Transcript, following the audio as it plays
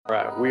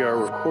Right, we are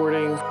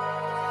recording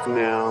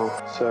now.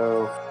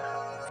 So,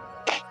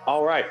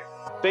 all right.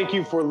 Thank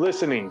you for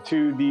listening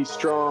to the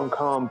Strong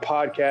Calm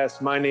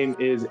podcast. My name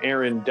is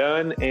Aaron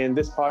Dunn, and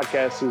this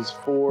podcast is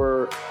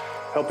for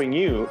helping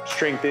you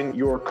strengthen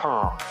your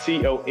calm.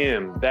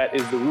 C-O-M. That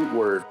is the root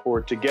word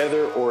for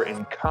together or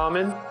in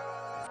common.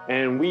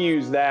 And we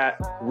use that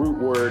root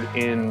word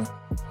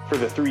for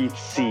the 3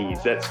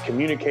 C's. That's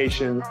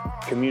communication,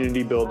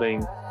 community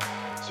building,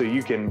 so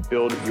you can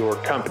build your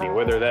company,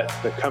 whether that's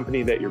the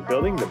company that you're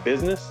building, the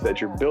business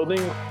that you're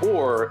building,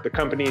 or the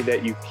company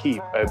that you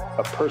keep,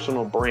 a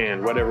personal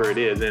brand, whatever it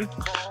is. And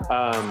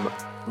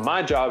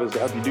my job is to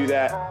help you do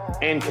that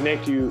and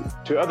connect you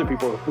to other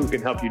people who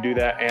can help you do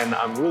that. And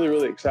I'm really,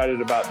 really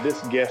excited about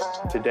this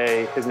guest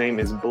today. His name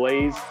is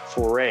Blaze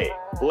Foray.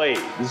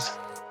 Blaze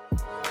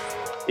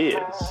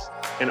is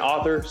an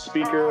author,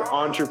 speaker,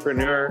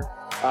 entrepreneur,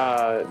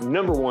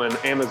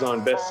 #1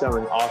 Amazon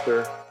best-selling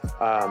author,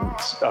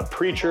 a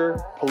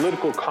preacher,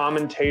 political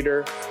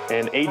commentator,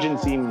 and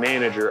agency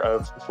manager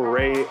of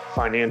Foray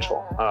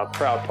Financial, a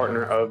proud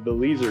partner of the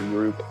Leeser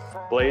Group.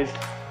 Blaze,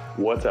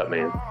 what's up,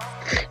 man?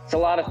 It's a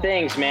lot of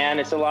things, man.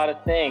 It's a lot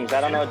of things.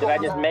 I don't know. Did I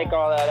just make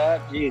all that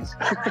up? Jeez.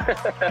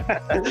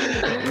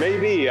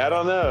 Maybe. I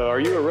don't know. Are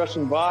you a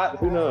Russian bot?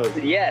 Who knows?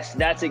 Yes,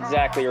 that's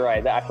exactly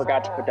right. I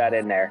forgot to put that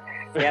in there.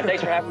 Yeah,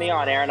 thanks for having me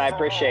on, Aaron. I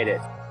appreciate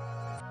it.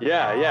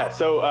 Yeah.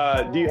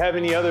 So do you have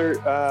any other,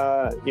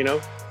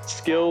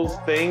 skills,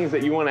 things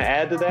that you want to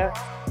add to that?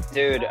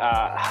 Dude,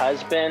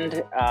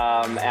 husband.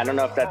 I don't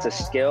know if that's a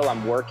skill.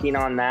 I'm working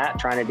on that,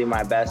 trying to do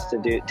my best to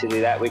do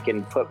that. We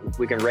can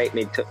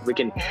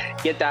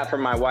get that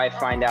from my wife,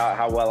 find out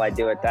how well I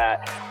do at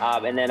that.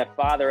 And then a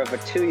father of a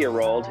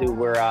 2-year-old who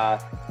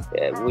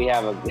we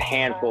have a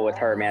handful with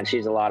her, man.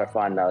 She's a lot of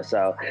fun though.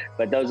 So,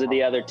 but those are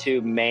the other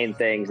 2 main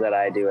things that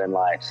I do in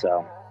life.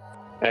 So.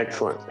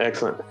 Excellent.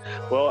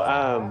 Well,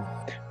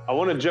 I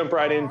want to jump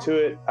right into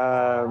it.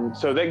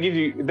 So that gives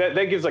you that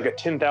gives like a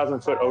 10,000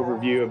 foot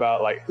overview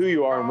about like who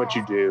you are and what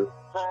you do.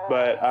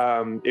 But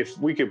if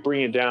we could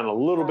bring it down a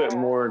little bit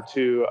more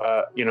to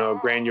a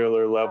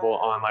granular level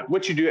on like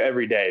what you do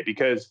every day,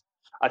 because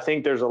I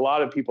think there's a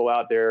lot of people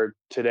out there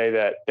today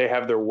that they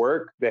have their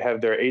work, they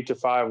have their 8 to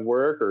 5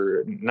 work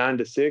or 9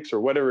 to 6 or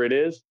whatever it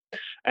is,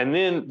 and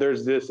then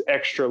there's this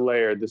extra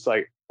layer, this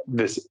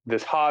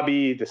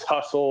hobby, this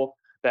hustle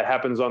that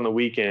happens on the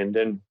weekend.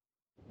 And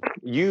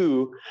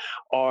you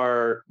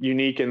are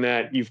unique in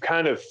that you've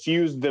kind of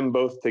fused them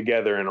both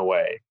together in a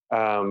way,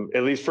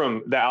 at least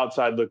from the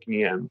outside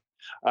looking in.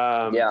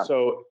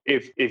 So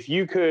if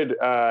you could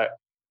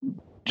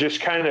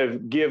just kind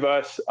of give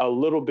me a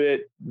little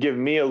bit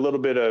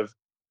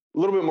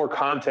more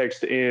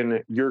context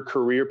in your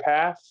career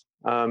path,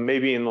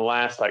 maybe in the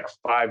last like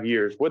 5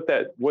 years, what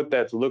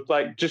that's looked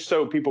like, just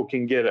so people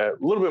can get a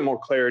little bit more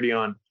clarity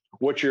on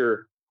what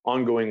your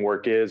ongoing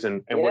work is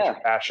and what you're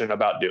passionate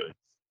about doing.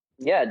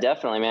 Yeah,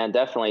 definitely, man.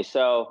 Definitely.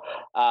 So,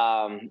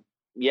 the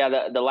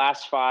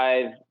last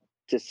 5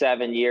 to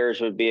 7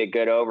 years would be a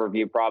good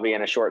overview, probably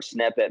in a short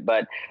snippet.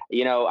 But,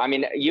 you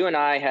and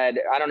I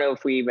I don't know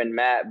if we even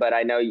met, but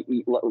I know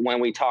when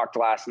we talked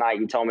last night,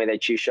 you told me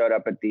that you showed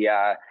up at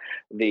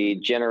the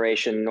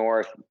Generation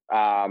North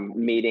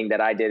meeting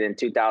that I did in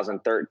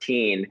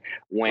 2013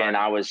 when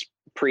I was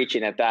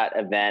preaching at that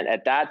event.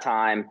 At that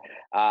time,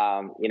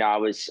 I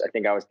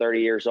think I was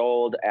 30 years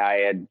old. I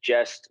had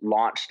just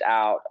launched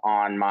out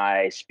on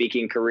my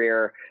speaking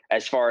career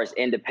as far as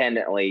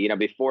independently.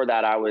 Before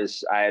that, I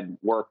had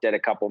worked at a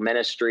couple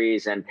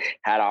ministries and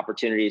had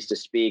opportunities to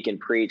speak and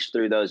preach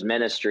through those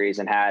ministries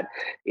and had,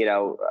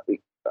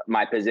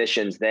 my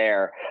positions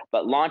there.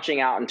 But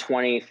launching out in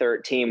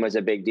 2013 was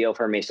a big deal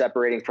for me,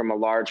 separating from a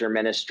larger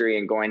ministry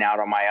and going out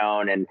on my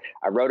own. And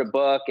I wrote a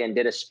book and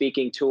did a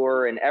speaking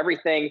tour and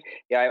everything.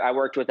 I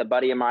worked with a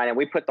buddy of mine and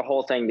we put the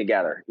whole thing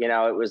together.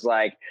 It was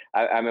like,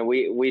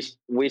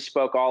 we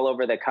spoke all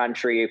over the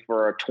country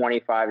for a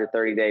 25 to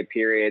 30 day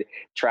period,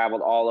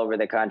 traveled all over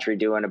the country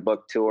doing a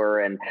book tour.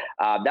 And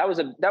that was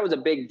a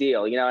big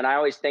deal, and I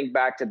always think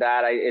back to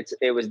that.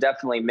 It was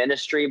definitely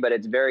ministry, but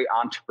it's very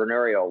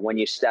entrepreneurial when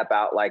you step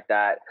out like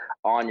that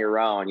on your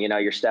own.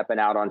 You're stepping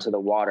out onto the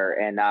water,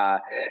 and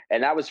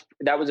that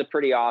was a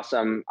pretty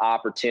awesome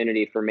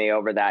opportunity for me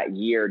over that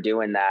year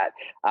doing that.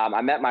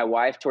 I met my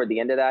wife toward the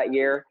end of that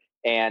year,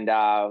 and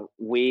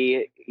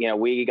we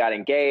got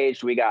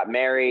engaged, we got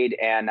married,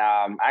 and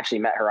actually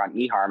met her on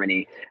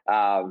eHarmony.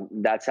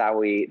 That's how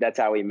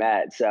we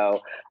met.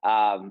 So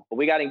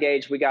we got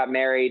engaged, we got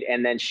married,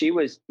 and then she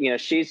was,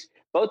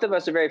 both of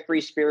us are very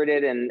free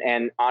spirited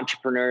and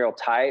entrepreneurial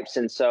types,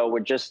 and so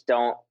we just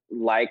don't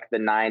like the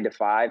 9 to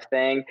 5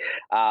 thing.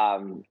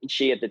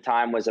 She at the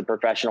time was a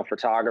professional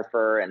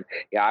photographer, and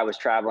I was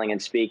traveling and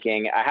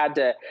speaking.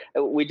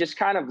 We just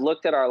kind of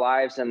looked at our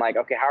lives and like,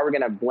 okay, how are we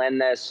going to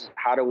blend this?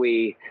 How do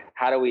we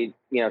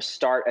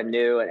start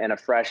anew and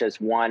afresh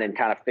as one and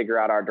kind of figure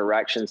out our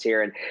directions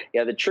here? And,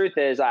 the truth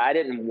is I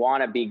didn't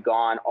want to be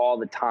gone all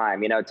the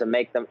time, to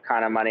make the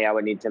kind of money I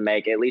would need to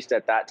make, at least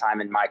at that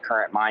time in my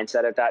current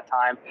mindset at that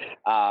time,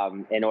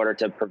 in order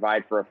to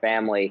provide for a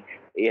family.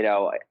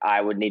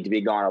 I would need to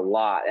be gone a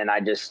lot. And I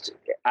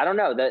don't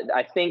know, that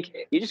I think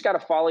you just got to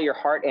follow your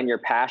heart and your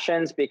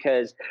passions,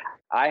 because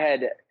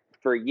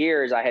for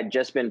years, I had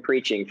just been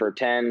preaching for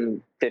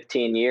 10,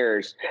 15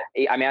 years.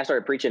 I mean, I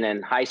started preaching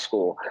in high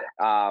school.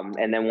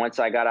 And then once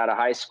I got out of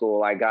high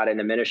school, I got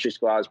into ministry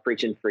school. I was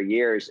preaching for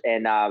years.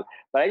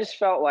 But I just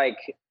felt like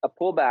a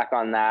pullback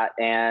on that,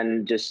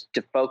 and just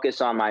to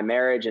focus on my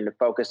marriage and to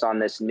focus on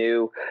this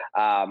new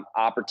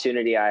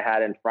opportunity I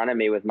had in front of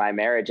me with my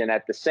marriage. And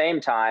at the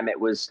same time,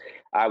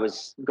 I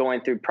was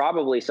going through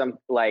probably some,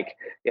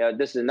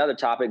 this is another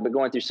topic, but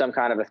going through some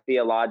kind of a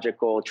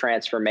theological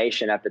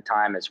transformation at the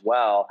time as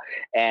well.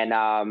 And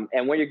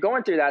when you're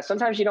going through that,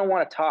 sometimes you don't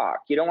want to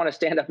talk. You don't want to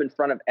stand up in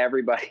front of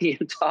everybody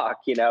and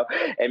talk,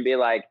 and be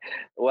like,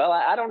 well,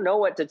 I don't know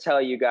what to tell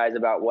you guys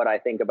about what I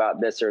think about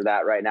this or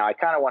that right now. I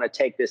kind of want to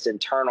take this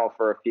internal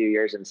for a few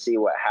years and see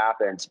what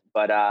happens.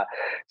 But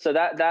so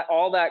that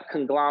all that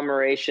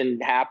conglomeration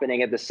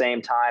happening at the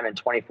same time in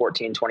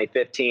 2014,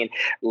 2015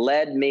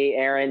 led me,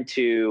 Aaron,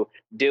 to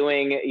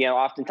doing,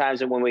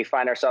 oftentimes when we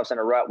find ourselves in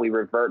a rut, we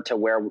revert to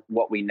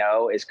what we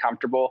know is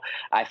comfortable.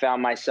 I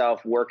found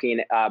myself working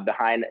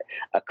behind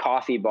a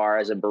coffee bar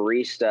as a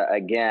barista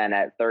again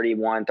at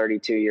 31,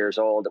 32 years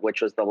old,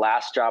 which was the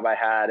last job I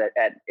had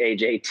at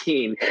age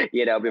 18,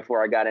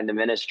 before I got into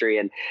ministry.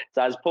 And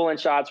so I was pulling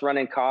shots,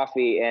 running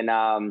coffee, and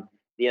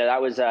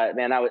that was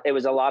it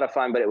was a lot of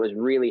fun, but it was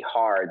really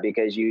hard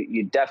because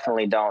you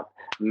definitely don't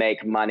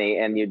make money,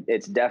 and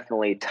it's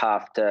definitely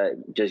tough to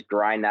just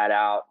grind that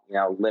out,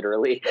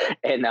 literally,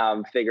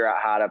 and figure out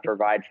how to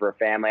provide for a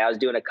family. I was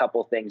doing a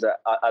couple things,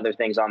 other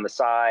things on the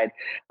side,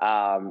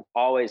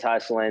 always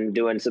hustling,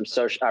 doing some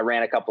social. I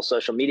ran a couple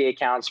social media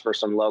accounts for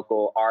some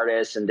local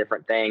artists and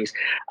different things.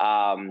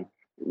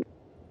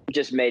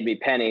 Just made me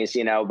pennies,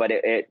 but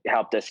it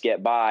helped us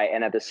get by.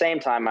 And at the same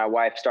time, my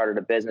wife started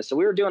a business. So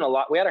we were doing a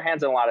lot. We had our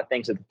hands on a lot of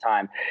things at the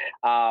time.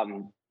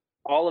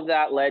 All of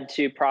that led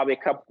to probably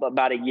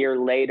about a year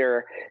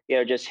later,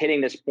 just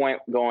hitting this point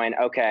going,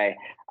 okay,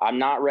 I'm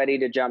not ready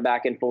to jump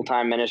back in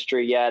full-time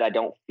ministry yet. I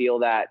don't feel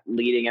that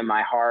leading in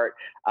my heart.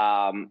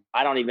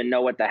 I don't even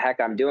know what the heck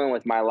I'm doing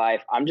with my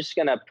life. I'm just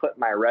going to put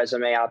my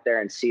resume out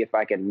there and see if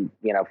I can,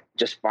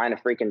 just find a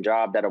freaking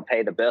job that'll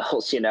pay the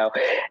bills,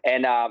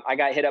 And I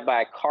got hit up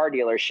by a car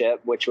dealership,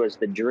 which was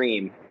the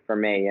dream for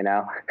me,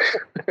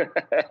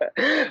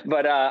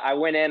 But I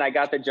went in, I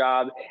got the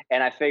job,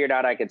 and I figured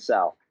out I could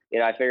sell.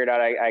 I figured out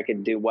I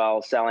could do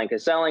well selling,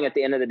 because selling at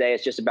the end of the day,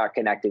 it's just about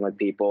connecting with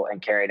people and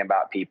caring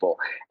about people.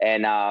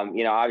 And,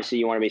 obviously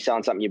you want to be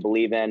selling something you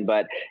believe in,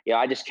 but,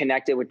 I just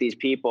connected with these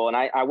people, and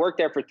I worked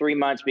there for 3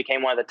 months,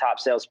 became one of the top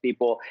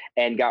salespeople,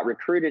 and got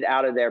recruited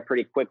out of there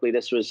pretty quickly.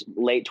 This was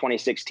late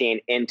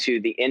 2016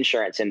 into the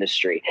insurance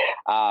industry,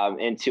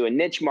 into a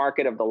niche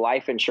market of the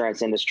life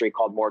insurance industry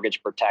called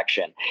mortgage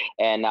protection.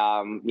 And,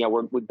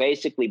 we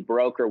basically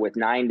broker with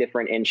 9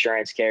 different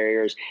insurance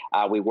carriers.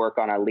 We work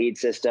on a lead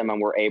system,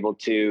 and we're able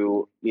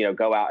to,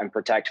 go out and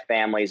protect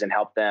families and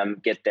help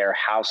them get their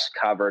house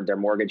covered, their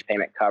mortgage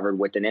payment covered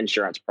with an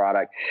insurance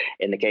product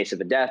in the case of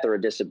a death or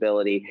a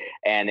disability,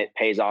 and it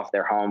pays off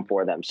their home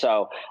for them.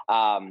 So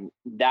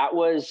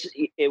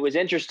it was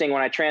interesting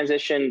when I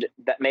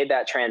made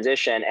that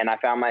transition, and I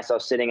found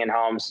myself sitting in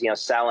homes,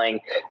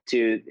 selling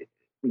to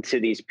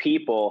these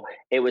people.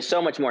 It was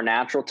so much more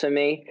natural to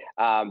me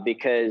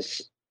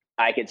because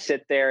I could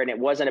sit there, and it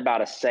wasn't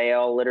about a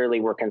sale. Literally,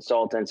 we're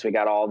consultants. We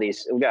got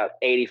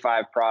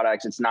 85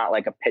 products. It's not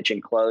like a pitch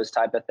and close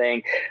type of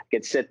thing. I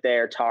could sit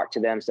there, talk to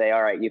them, say,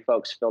 all right, you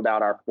folks filled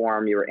out our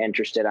form. You were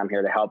interested. I'm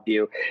here to help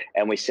you.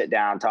 And we sit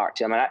down and talk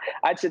to them. And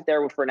I'd sit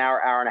there for an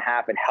hour and a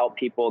half and help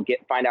people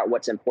find out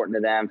what's important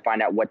to them,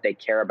 find out what they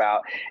care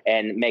about,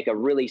 and make a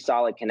really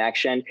solid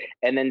connection.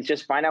 And then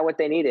just find out what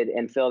they needed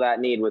and fill that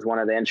need with one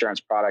of the insurance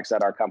products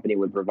that our company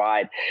would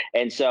provide.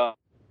 And so,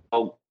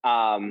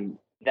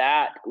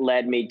 that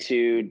led me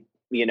to,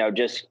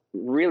 just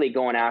really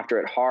going after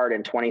it hard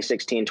in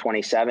 2016,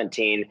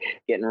 2017,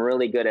 getting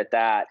really good at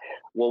that.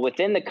 Well,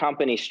 within the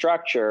company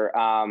structure,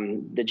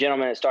 the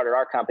gentleman that started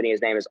our company,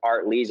 his name is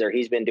Art Leeser.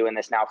 He's been doing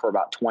this now for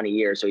about 20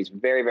 years. So he's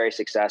very, very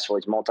successful.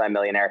 He's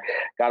multimillionaire,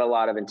 got a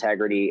lot of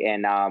integrity,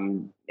 and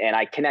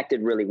I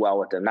connected really well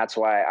with him. That's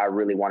why I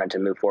really wanted to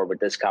move forward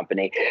with this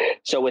company.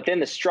 So within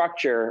the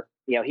structure,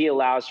 he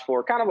allows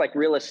for kind of like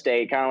real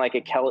estate, kind of like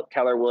a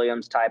Keller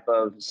Williams type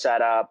of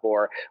setup,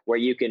 or where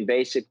you can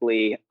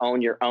basically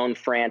own your own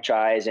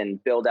franchise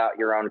and build out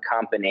your own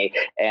company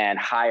and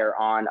hire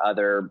on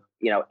other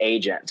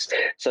agents.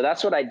 So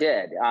that's what I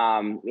did.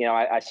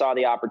 I saw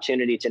the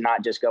opportunity to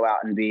not just go out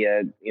and be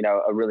a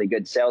really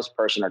good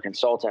salesperson or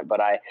consultant,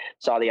 but I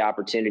saw the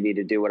opportunity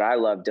to do what I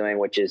love doing,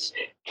 which is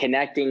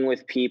connecting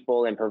with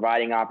people and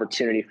providing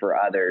opportunity for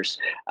others.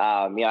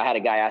 I had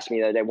a guy ask me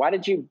the other day, why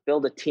did you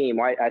build a team?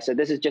 Why? I said,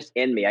 this is just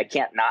in me. I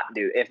can't not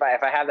do. If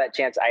I have that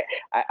chance,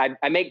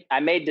 I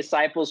made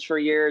disciples for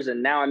years,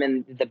 and now I'm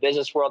in the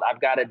business world. I've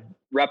got to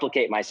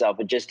replicate myself.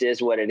 It just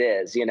is what it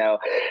is,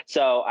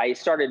 So I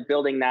started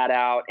building that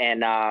out, and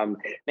man,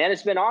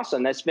 it's been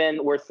awesome.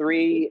 We're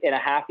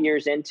 3.5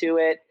 years into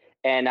it.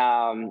 And,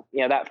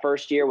 that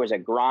first year was a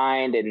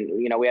grind, and,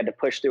 we had to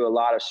push through a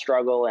lot of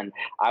struggle. And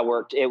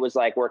it was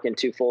like working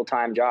 2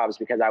 full-time jobs,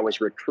 because I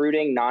was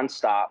recruiting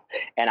nonstop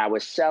and I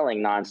was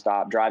selling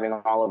nonstop, driving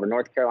all over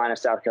North Carolina,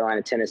 South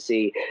Carolina,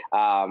 Tennessee,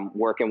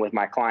 working with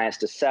my clients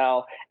to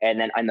sell. And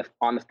then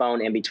on the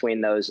phone in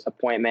between those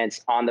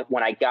appointments,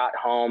 when I got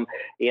home,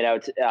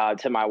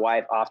 to my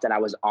wife, often I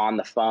was on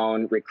the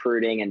phone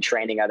recruiting and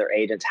training other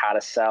agents how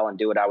to sell and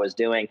do what I was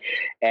doing.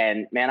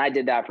 And man, I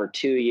did that for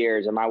 2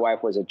 years, and my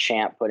wife was a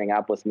champ putting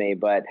up with me,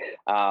 but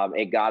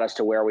it got us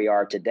to where we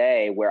are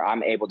today, where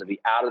I'm able to be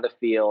out of the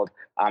field.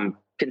 I'm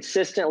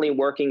consistently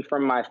working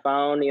from my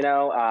phone,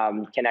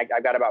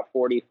 I've got about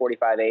 40,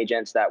 45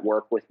 agents that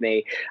work with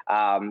me.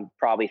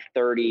 Probably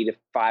 30 to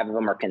 5 of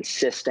them are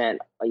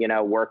consistent,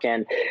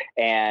 working.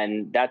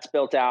 And that's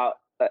built out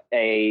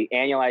a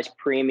annualized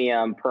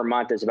premium per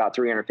month is about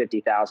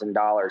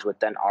 $350,000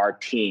 within our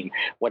team.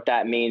 What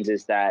that means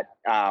is that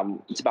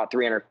it's about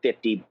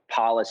 350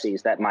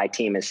 policies that my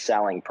team is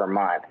selling per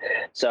month.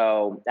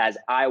 So as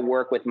I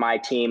work with my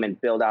team and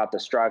build out the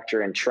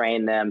structure and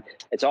train them,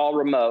 it's all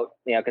remote,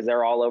 because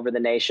they're all over the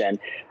nation.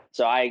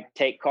 So I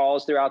take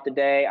calls throughout the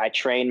day. I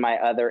train my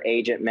other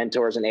agent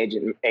mentors and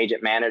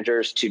agent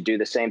managers to do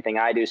the same thing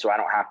I do, so I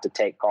don't have to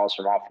take calls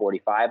from all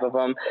 45 of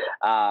them.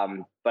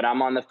 But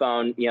I'm on the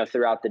phone,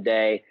 throughout the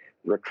day,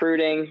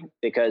 recruiting,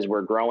 because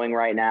we're growing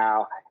right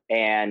now,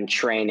 and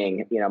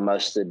training,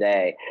 most of the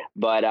day.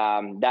 But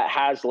that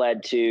has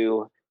led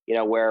to,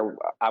 where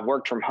I've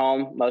worked from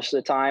home most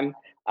of the time.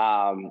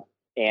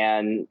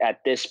 And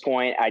at this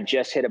point, I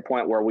just hit a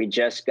point where we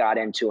just got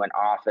into an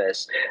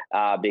office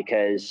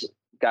because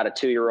got a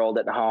 2-year-old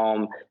at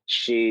home.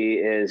 She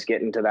is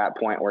getting to that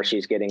point where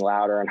she's getting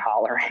louder and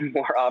hollering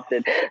more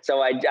often.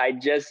 So I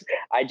just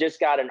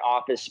got an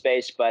office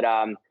space, but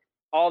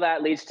all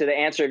that leads to the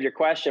answer of your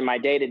question. My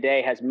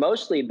day-to-day has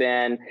mostly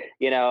been,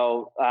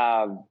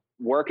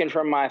 working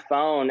from my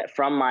phone,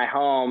 from my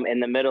home, in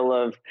the middle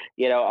of,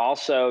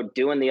 also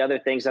doing the other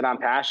things that I'm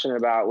passionate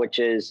about, which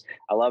is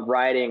I love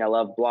writing. I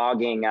love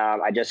blogging.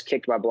 I just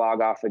kicked my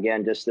blog off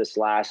again just this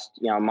last,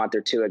 month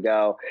or 2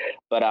 ago,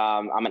 but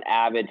I'm an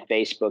avid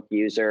Facebook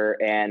user,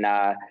 and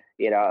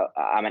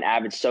I'm an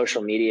avid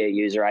social media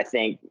user. I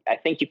think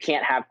you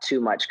can't have too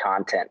much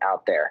content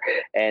out there.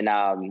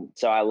 And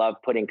so I love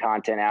putting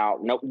content out,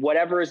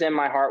 whatever is in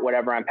my heart,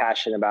 whatever I'm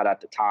passionate about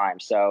at the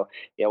time. So,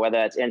 whether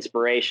that's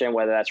inspiration,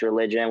 whether that's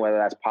religion, whether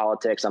that's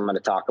politics, I'm going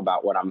to talk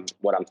about what I'm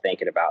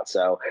thinking about.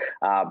 So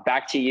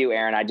back to you,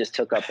 Aaron. I just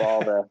took up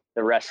all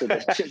the rest of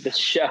the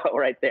show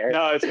right there.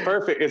 No, it's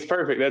perfect. It's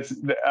perfect. That's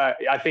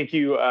I think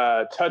you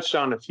touched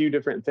on a few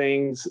different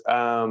things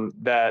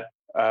that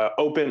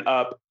open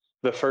up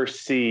the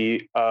first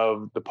C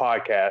of the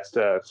podcast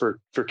for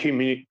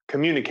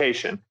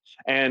communication.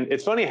 And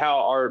it's funny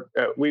how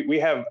we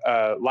have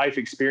life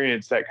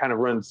experience that kind of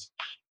runs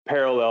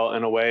parallel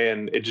in a way,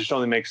 and it just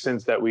only makes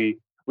sense that we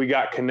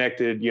got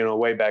connected,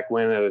 way back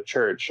when at a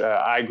church.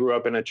 I grew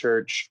up in a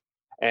church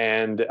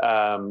and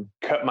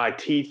cut my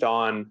teeth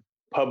on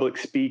public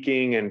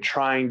speaking and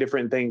trying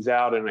different things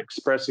out and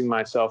expressing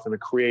myself in a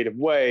creative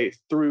way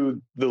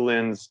through the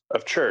lens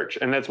of church.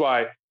 And that's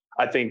why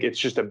I think it's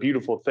just a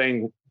beautiful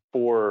thing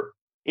for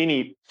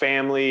any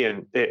family,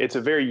 and it's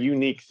a very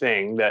unique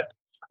thing that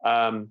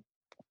I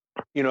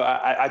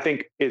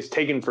think is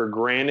taken for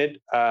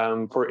granted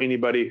for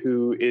anybody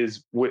who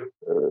is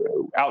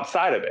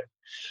outside of it,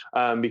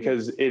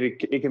 because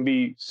it can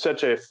be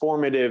such a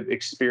formative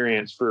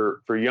experience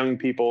for young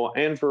people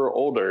and for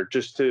older,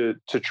 just to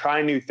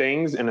try new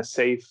things in a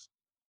safe,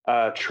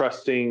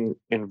 trusting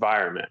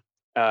environment,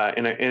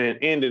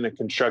 in a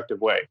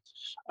constructive way.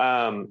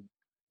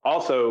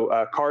 Also,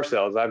 car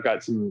sales. I've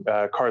got some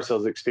car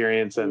sales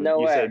experience, and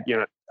said,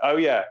 oh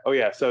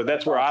yeah. So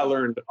that's where I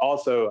learned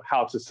also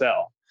how to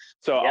sell.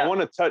 So I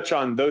want to touch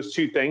on those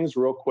two things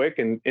real quick,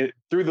 and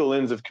through the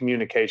lens of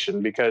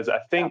communication, because I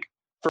think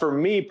for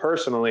me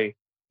personally,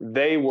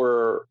 they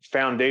were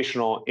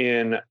foundational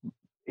in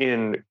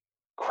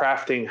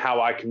crafting how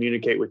I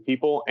communicate with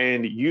people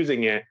and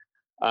using it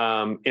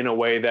in a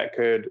way that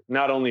could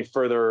not only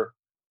further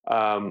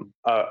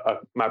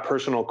my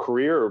personal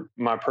career or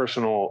my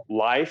personal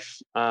life,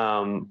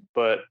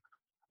 but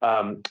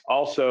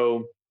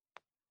also,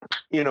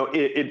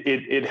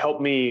 it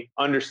helped me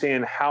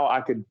understand how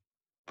I could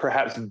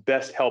perhaps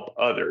best help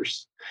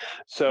others.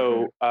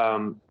 So,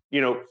 from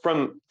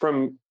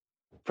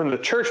the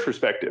church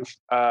perspective,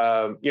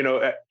 that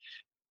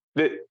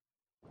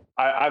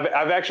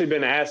I've actually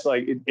been asked,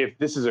 like, if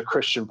this is a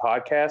Christian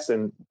podcast,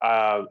 and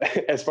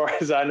as far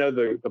as I know,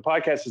 the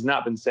podcast has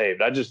not been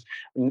saved. I just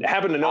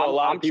happen to know a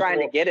lot of people. I'm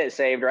trying to get it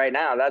saved right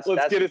now. Let's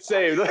get it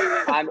saved.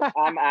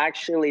 I'm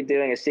actually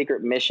doing a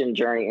secret mission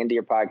journey into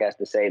your podcast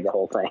to save the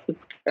whole thing.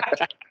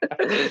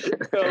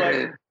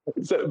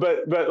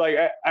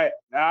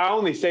 I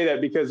only say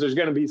that because there's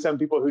going to be some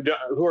people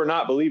who are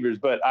not believers,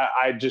 but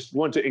I just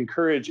want to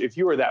encourage, if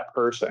you are that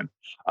person,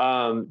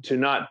 to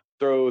not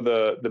throw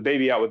the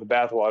baby out with the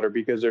bathwater,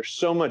 because there's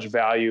so much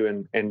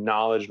value and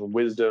knowledge and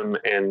wisdom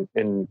and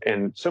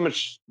so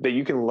much that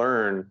you can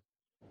learn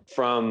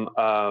from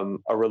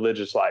a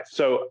religious life.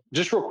 So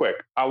just real quick,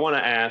 I want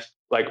to ask,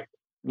 like,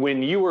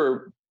 when you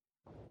were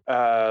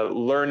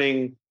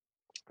learning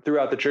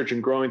throughout the church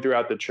and growing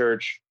throughout the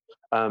church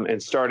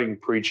and starting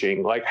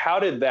preaching, like, how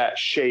did that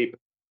shape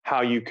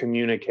how you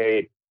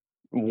communicate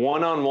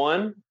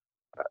one-on-one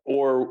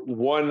or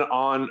one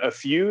on a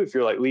few, if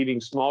you're like leading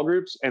small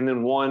groups, and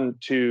then one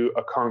to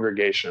a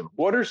congregation?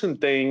 What are some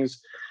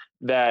things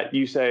that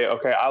you say,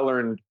 okay, I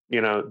learned,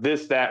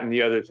 this, that, and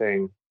the other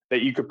thing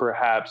that you could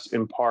perhaps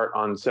impart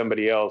on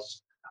somebody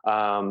else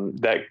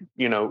that,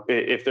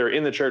 if they're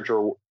in the church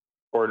or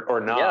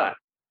not, Yeah.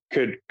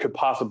 could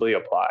possibly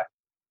apply?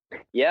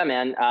 Yeah,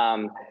 man.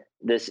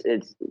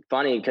 It's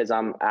funny because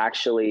I'm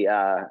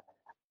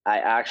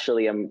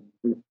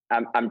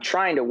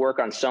trying to work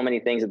on so many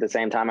things at the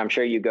same time. I'm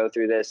sure you go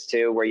through this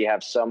too, where you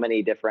have so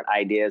many different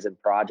ideas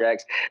and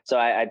projects. So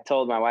I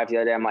told my wife the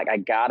other day, I'm like, I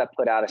got to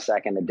put out a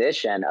second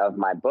edition of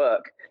my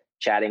book,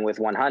 Chatting with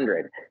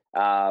 100.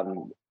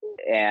 And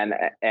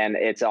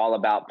it's all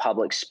about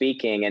public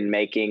speaking and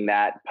making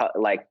that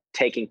like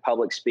taking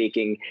public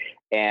speaking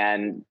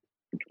and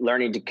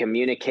learning to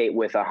communicate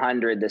with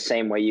 100 the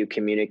same way you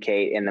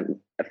communicate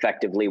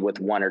effectively with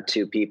one or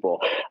two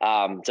people.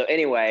 So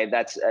anyway,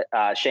 that's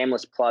a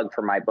shameless plug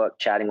for my book,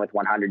 Chatting with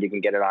 100. You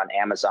can get it on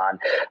Amazon,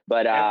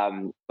 but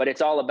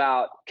it's all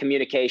about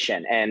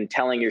communication and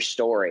telling your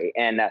story.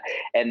 And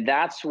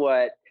that's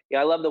what,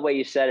 I love the way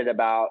you said it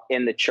about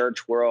in the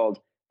church world.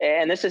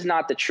 And this is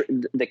not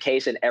the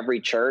case in every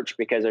church,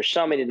 because there's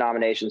so many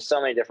denominations, so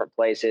many different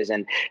places,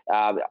 and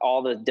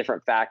all the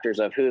different factors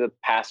of who the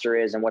pastor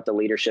is and what the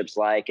leadership's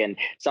like. And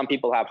some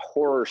people have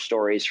horror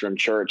stories from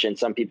church, and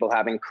some people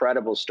have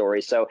incredible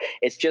stories. So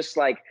it's just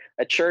like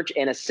a church,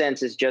 in a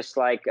sense, is just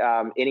like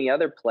any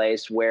other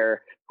place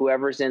where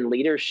whoever's in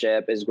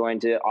leadership is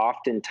going to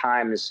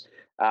oftentimes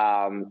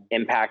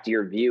impact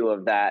your view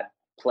of that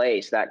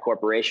place, that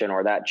corporation,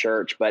 or that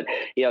church. But,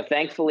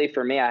 thankfully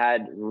for me, I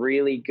had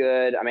really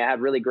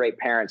great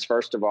parents,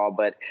 first of all,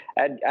 but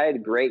I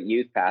had great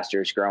youth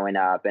pastors growing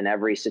up in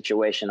every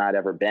situation I'd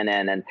ever been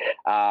in.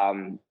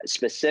 And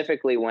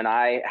specifically when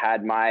I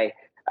had my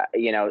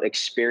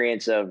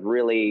experience of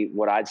really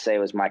what I'd say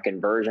was my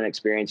conversion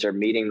experience or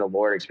meeting the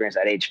Lord experience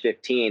at age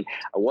 15,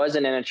 I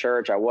wasn't in a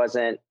church. I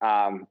wasn't,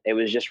 it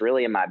was just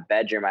really in my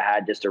bedroom. I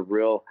had just a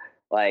real,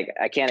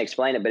 I can't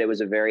explain it, but it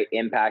was a very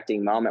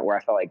impacting moment where I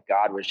felt like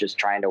God was just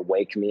trying to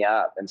wake me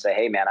up and say,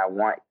 hey man,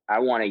 I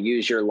want to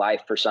use your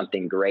life for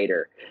something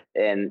greater.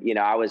 And,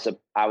 I was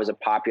a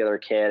popular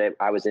kid.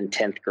 I was in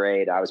 10th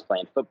grade. I was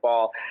playing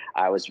football.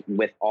 I was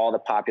with all the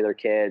popular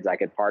kids. I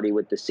could party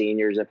with the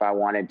seniors if I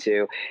wanted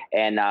to.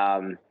 And,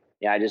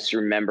 I just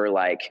remember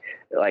like,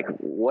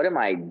 what am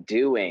I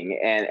doing?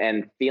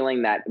 And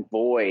feeling that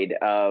void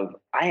of,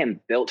 I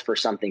am built for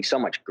something so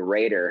much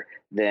greater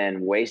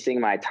than wasting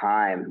my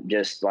time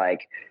just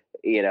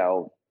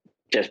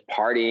just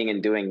partying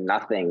and doing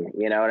nothing,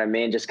 you know what I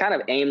mean? Just kind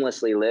of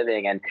aimlessly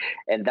living. And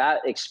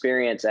that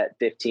experience at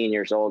 15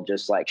 years old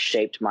just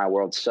shaped my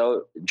world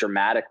so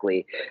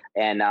dramatically.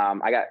 And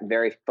I got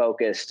very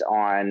focused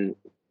on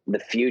the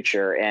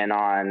future and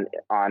on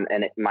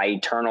my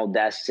eternal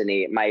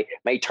destiny, my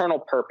eternal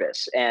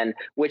purpose, and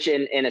which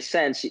in a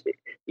sense,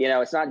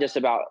 it's not just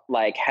about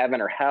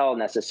heaven or hell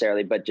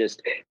necessarily, but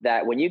just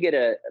that when you get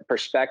a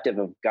perspective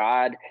of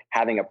God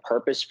having a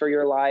purpose for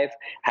your life,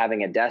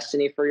 having a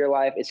destiny for your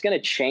life, it's going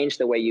to change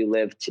the way you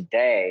live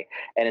today.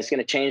 And it's going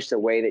to change the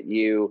way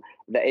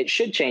that it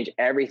should change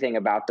everything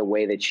about the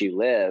way that you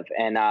live.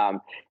 And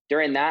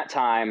during that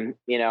time,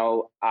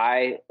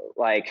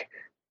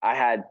 I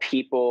had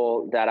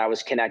people that I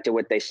was connected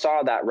with. They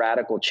saw that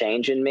radical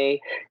change in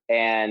me,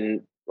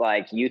 and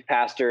youth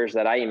pastors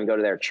that I even go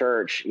to their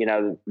church,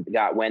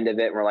 got wind of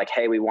it and were like,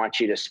 hey, we want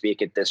you to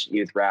speak at this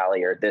youth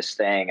rally or this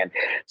thing. And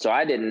so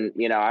I didn't,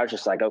 I was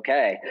just like,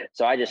 okay.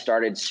 So I just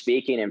started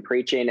speaking and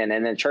preaching. And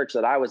in the church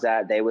that I was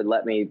at, they would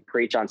let me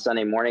preach on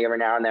Sunday morning every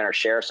now and then or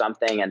share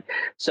something. And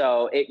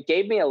so it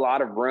gave me a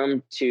lot of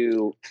room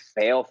to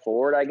fail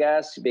forward, I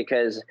guess,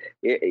 because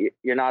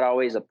you're not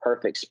always a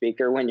perfect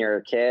speaker when you're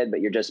a kid, but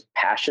you're just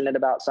passionate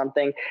about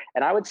something.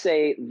 And I would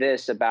say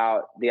this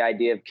about the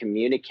idea of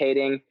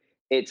communicating.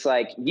 It's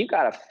you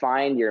got to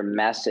find your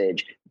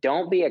message.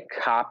 Don't be a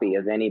copy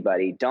of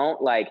anybody. Don't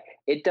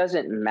it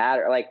doesn't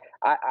matter.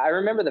 I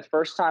remember the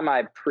first time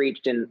I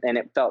preached and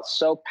it felt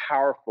so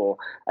powerful.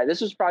 This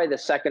was probably the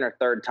second or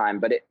third time,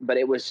 but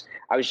it was,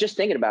 I was just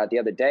thinking about it the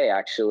other day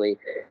actually,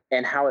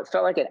 and how it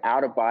felt like an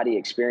out of body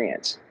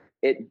experience.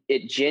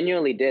 It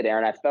genuinely did,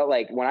 Aaron. I felt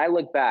like when I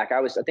look back,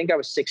 I think I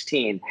was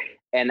 16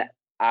 and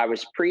I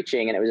was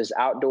preaching, and it was this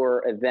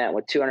outdoor event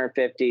with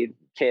 250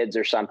 kids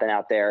or something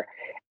out there.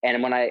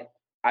 And when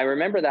I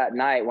remember that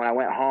night when I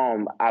went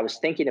home, I was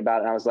thinking about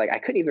it, and I was like, I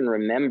couldn't even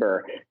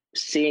remember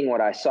seeing what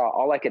I saw.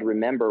 All I could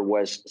remember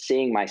was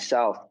seeing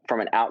myself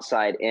from an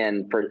outside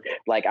in.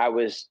 I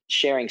was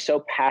sharing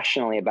so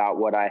passionately about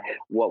what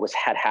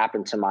had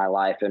happened to my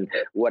life and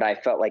what I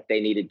felt like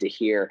they needed to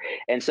hear.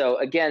 And so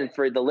again,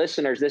 for the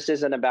listeners, this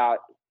isn't about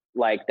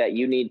like that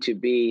you need to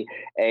be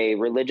a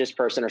religious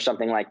person or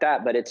something like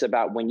that, but it's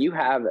about when you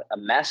have a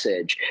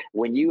message,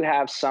 when you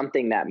have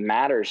something that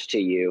matters to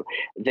you,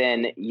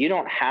 then you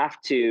don't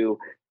have to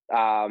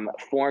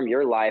form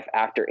your life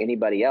after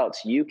anybody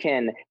else.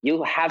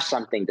 You'll have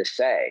something to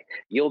say.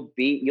 You'll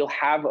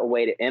have a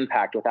way to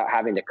impact without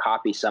having to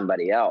copy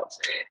somebody else.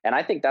 And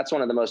I think that's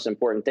one of the most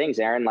important things,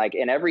 Aaron, like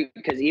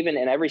because even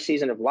in every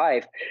season of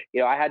life,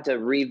 I had to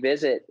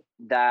revisit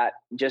that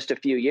just a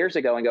few years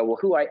ago and go,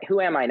 well, who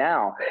am I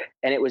now?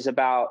 And it was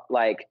about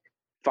like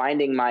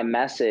finding my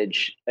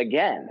message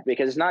again,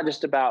 because it's not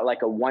just about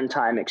like a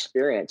one-time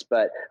experience,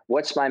 but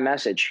what's my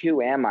message?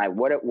 Who am I?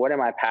 What am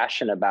I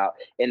passionate about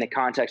in the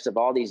context of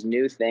all these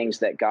new things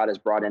that God has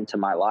brought into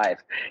my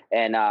life?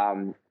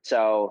 And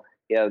so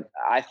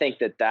I think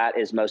that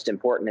is most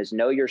important, is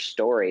know your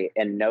story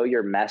and know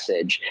your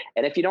message.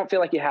 And if you don't feel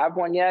like you have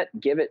one yet,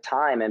 give it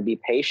time and be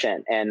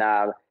patient,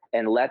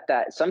 and let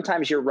that.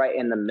 Sometimes you're right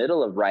in the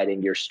middle of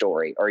writing your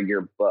story or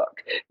your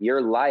book. Your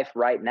life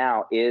right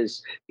now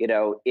is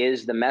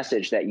the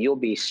message that you'll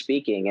be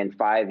speaking in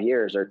 5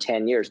 years or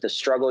 10 years. The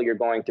struggle you're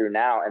going through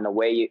now and the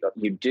way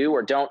you do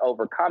or don't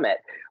overcome it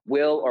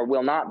will or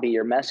will not be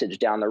your message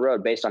down the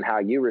road based on how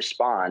you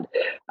respond.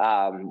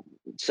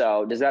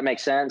 So does that make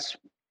sense?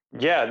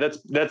 Yeah,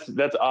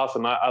 that's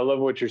awesome. I love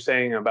what you're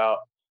saying about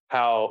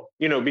how,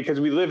 because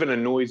we live in a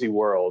noisy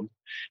world,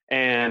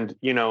 and,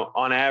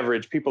 on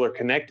average, people are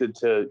connected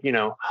to,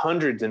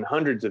 hundreds and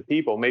hundreds of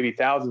people, maybe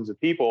thousands of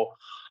people,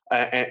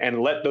 and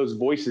let those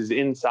voices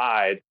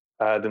inside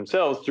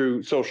themselves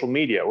through social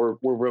media. We're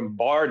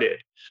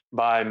bombarded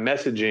by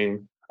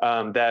messaging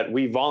that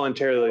we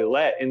voluntarily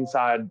let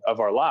inside of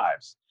our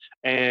lives.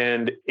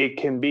 And it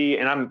can be,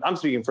 and I'm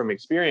speaking from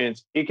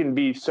experience, it can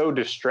be so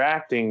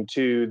distracting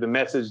to the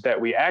message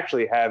that we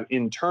actually have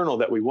internal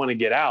that we want to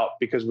get out,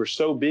 because we're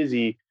so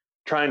busy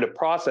trying to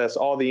process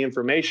all the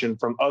information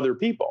from other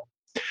people.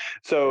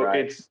 So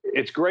right.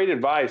 It's great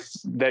advice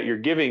that you're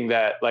giving,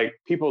 that like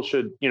people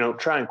should,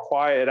 try and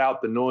quiet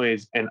out the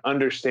noise and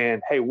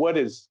understand, hey, what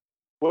is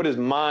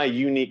my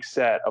unique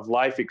set of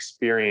life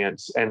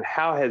experience, and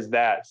how has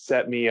that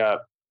set me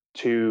up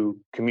to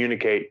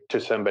communicate to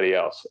somebody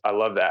else? I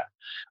love that.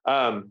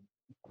 I've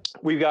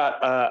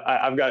got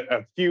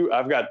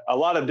a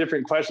lot of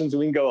different questions.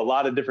 We can go a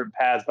lot of different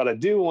paths, but I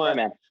do want,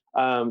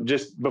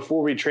 just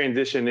before we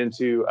transition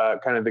into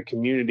kind of the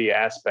community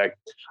aspect,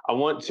 I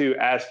want to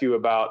ask you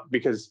about,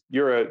 because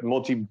you're a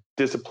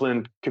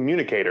multidisciplined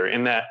communicator,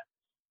 in that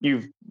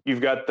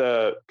you've got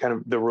the kind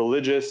of the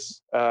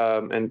religious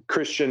and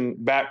Christian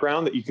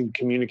background that you can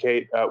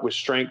communicate with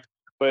strength,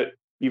 but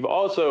you've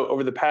also,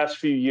 over the past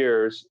few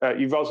years,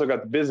 you've also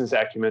got the business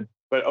acumen,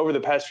 but over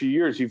the past few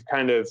years, you've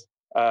kind of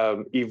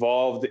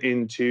evolved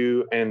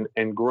into and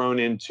grown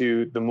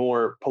into the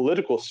more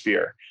political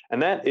sphere.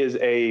 And that is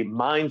a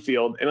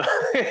minefield in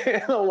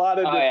a lot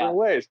of different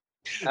ways.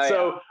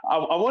 So I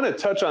want to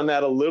touch on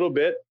that a little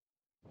bit.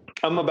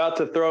 I'm about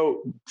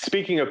to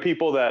speaking of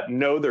people that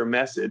know their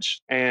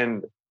message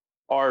and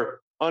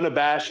are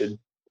unabashed,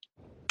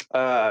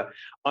 not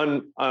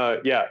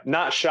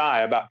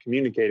shy about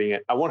communicating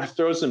it, I want to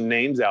throw some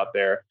names out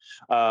there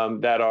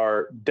that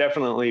are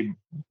definitely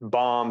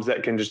bombs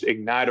that can just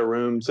ignite a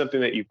room,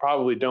 something that you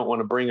probably don't want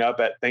to bring up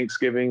at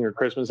Thanksgiving or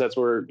Christmas. That's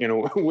where,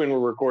 when we're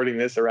recording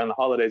this around the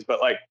holidays. But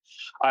like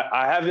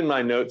I have in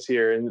my notes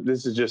here, and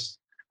this is just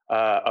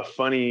a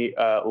funny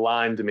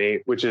line to me,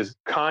 which is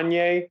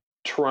Kanye,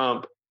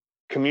 Trump,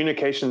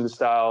 communication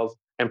styles,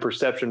 and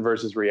perception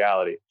versus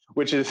reality,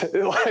 which is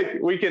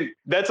like,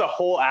 that's a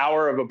whole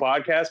hour of a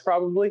podcast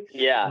probably.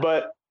 Yeah.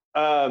 But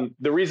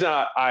the reason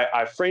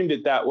I framed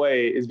it that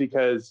way is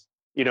because,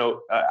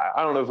 I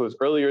don't know if it was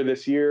earlier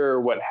this year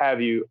or what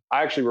have you,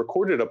 I actually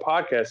recorded a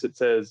podcast that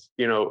says,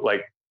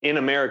 like, in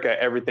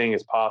America, everything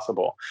is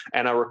possible.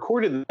 And I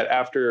recorded that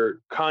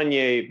after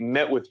Kanye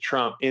met with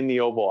Trump in the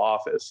Oval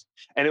Office.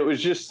 And it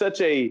was just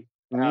such a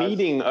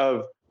meeting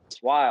of,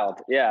 it's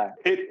wild. Yeah.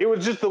 It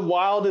was just the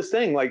wildest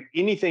thing. Like,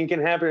 anything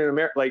can happen in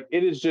America. Like,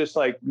 it is just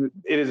like,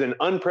 it is an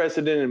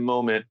unprecedented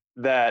moment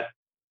that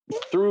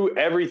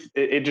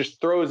it just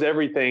throws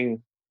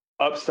everything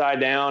upside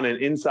down and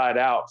inside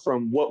out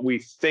from what we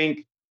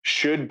think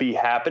should be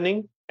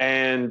happening.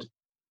 And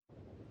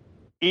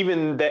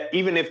even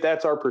if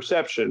that's our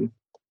perception,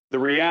 the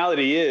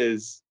reality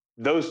is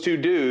those two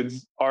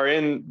dudes are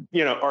in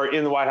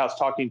the White House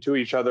talking to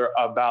each other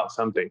about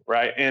something.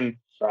 Right. And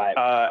right.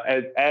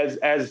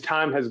 As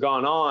time has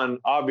gone on,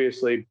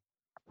 obviously,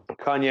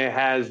 Kanye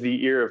has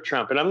the ear of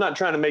Trump, and I'm not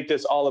trying to make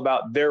this all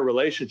about their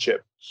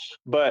relationship,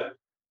 but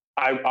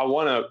I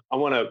want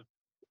to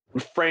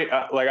frame,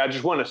 I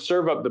just want to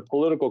serve up the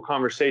political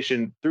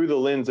conversation through the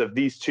lens of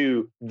these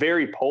two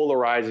very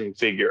polarizing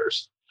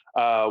figures.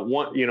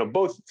 One,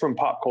 both from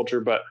pop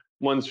culture, but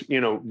one's,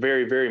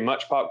 very, very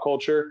much pop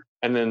culture.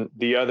 And then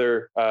the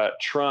other,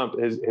 Trump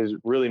has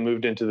really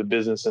moved into the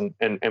business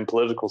and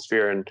political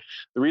sphere. And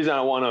the reason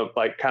I want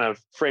to kind of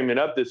frame it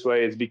up this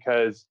way is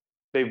because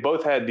they've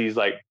both had these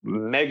like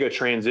mega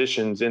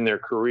transitions in their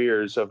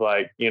careers of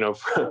like,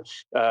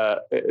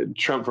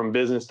 Trump from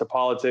business to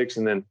politics,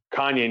 and then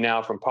Kanye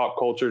now from pop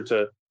culture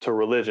to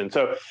religion.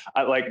 So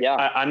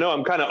I know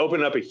I'm kind of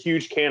opening up a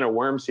huge can of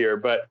worms here,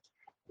 but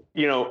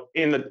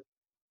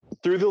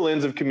through the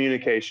lens of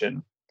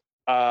communication,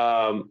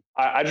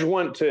 I just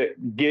want to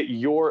get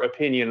your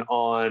opinion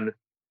on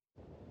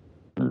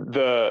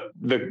the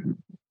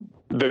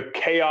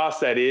chaos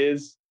that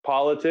is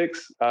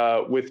politics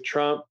with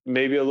Trump,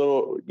 maybe a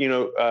little,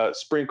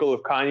 sprinkle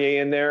of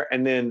Kanye in there.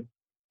 And then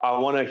I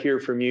want to hear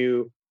from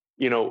you,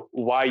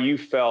 why you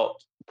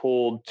felt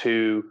pulled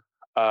to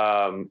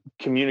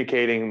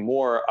communicating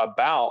more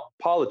about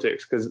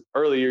politics. Because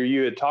earlier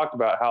you had talked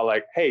about how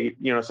like, hey,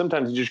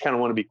 sometimes you just kind of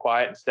want to be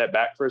quiet and step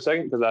back for a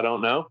second because I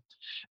don't know.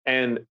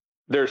 And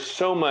there's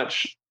so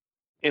much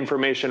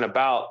information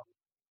about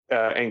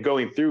and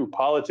going through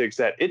politics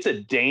that it's a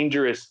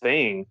dangerous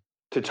thing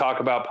to talk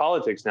about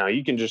politics now.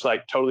 You can just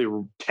like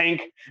totally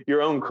tank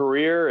your own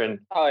career and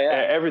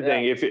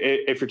everything if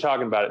you're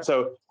talking about it.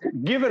 So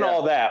given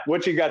all that,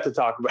 what you got to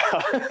talk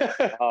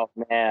about? Oh,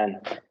 man.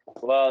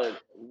 Well,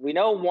 we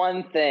know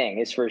one thing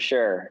is for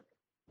sure,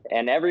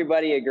 and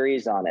everybody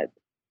agrees on it,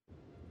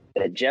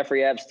 that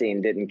Jeffrey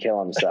Epstein didn't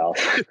kill himself.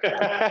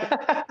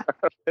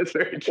 That's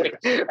very true.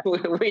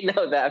 We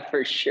know that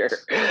for sure.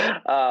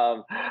 But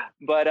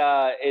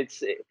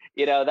it's,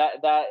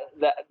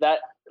 that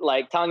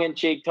like tongue in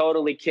cheek,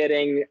 totally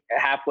kidding,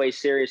 halfway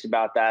serious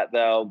about that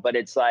though. But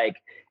it's like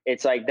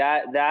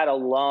that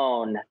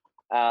alone,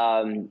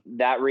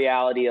 that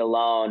reality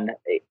alone,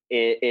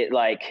 it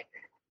like,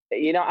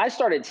 I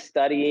started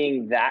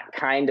studying that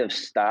kind of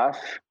stuff.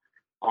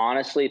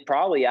 Honestly,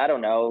 probably, I don't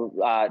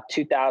know,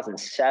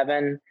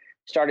 2007,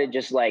 started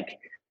just like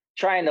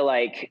trying to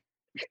like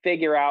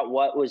figure out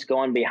what was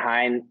going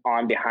behind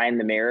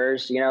the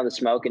mirrors, the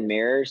smoke and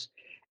mirrors.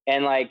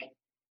 And like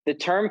the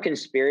term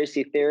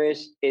conspiracy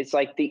theorist is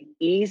like the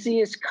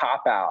easiest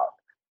cop out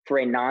for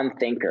a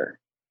non-thinker.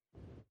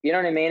 You know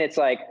what I mean? It's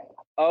like,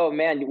 oh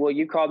man, well,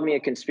 you called me a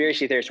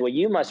conspiracy theorist. Well,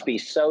 you must be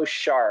so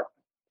sharp.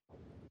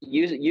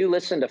 You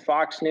listen to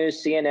Fox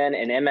News, CNN,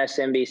 and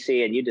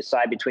MSNBC, and you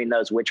decide between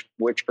those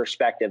which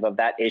perspective of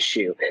that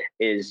issue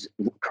is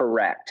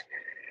correct.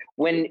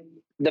 When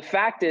the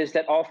fact is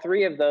that all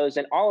three of those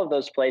and all of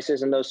those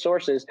places and those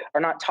sources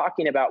are not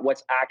talking about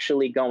what's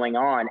actually going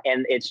on,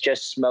 and it's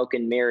just smoke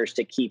and mirrors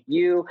to keep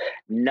you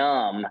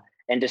numb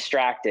and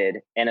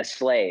distracted and a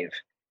slave.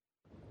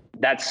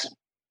 That's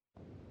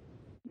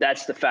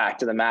the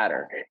fact of the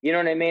matter. You know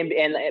what I mean?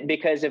 And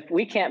because if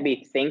we can't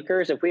be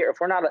thinkers, if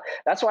we're not,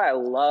 that's why I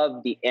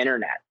love the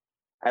internet.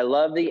 I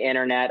love the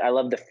internet. I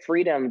love the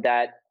freedom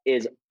that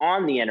is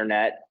on the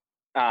internet.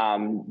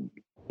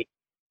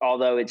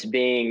 Although it's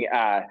being,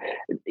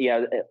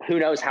 who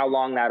knows how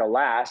long that'll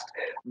last,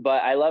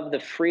 but I love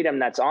the freedom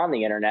that's on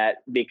the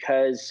internet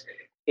because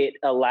it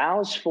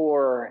allows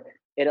for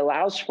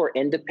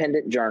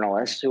independent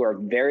journalists who are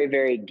very,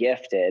 very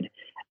gifted,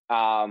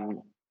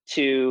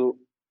 to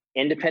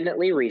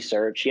independently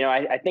research.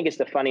 I think it's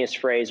the funniest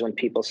phrase when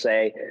people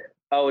say,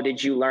 oh,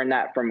 did you learn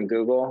that from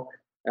Google?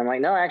 And I'm like,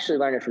 no, I actually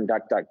learned it from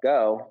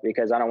DuckDuckGo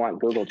because I don't want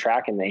Google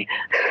tracking me.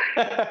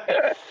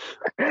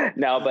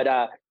 No,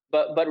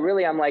 but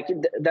really, I'm like,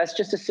 that's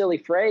just a silly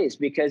phrase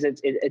because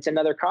it's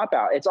another cop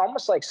out. It's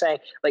almost like saying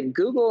like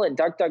Google and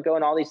DuckDuckGo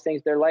and all these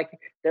things, they're like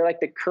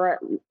the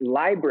current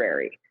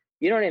library.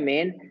 You know what I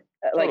mean?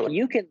 Totally. Like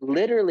you can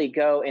literally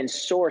go and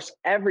source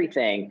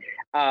everything.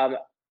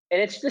 And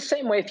it's the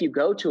same way if you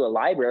go to a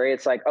library,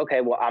 it's like,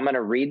 okay, well, I'm going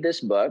to read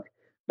this book,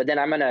 but then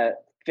I'm going to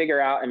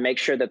figure out and make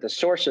sure that the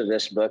source of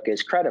this book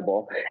is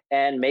credible.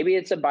 And maybe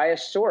it's a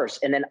biased source.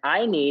 And then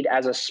I need,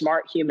 as a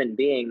smart human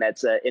being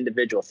that's an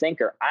individual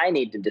thinker, I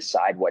need to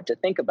decide what to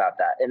think about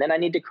that. And then I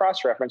need to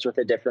cross-reference with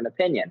a different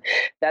opinion.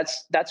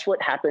 That's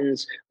what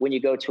happens when you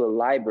go to a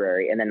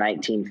library in the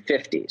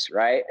 1950s,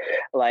 right?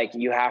 Like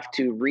you have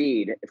to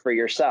read for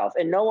yourself.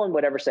 And no one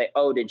would ever say,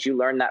 oh, did you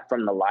learn that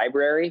from the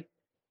library?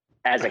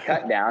 As a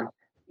cut down,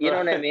 you know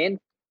what I mean?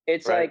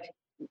 It's like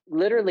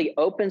literally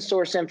open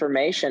source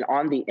information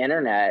on the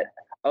internet.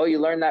 Oh, you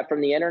learned that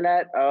from the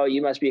internet? Oh,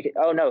 you must be.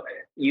 Oh, no,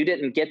 you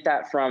didn't get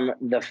that from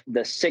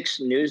the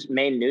six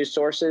main news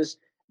sources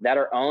that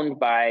are owned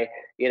by,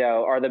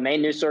 or the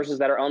main news sources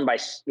that are owned by,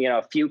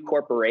 a few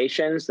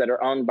corporations that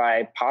are owned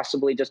by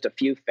possibly just a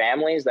few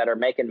families that are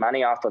making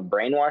money off of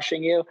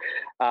brainwashing you.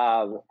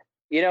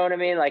 You know what I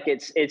mean? Like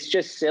it's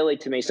just silly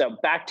to me. So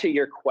back to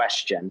your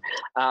question,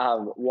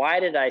 why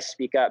did I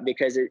speak up?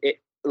 Because it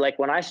like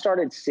when I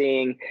started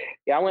seeing,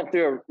 I went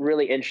through a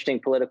really interesting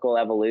political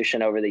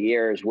evolution over the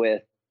years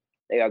with,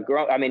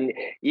 I mean,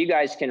 you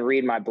guys can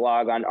read my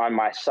blog on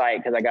my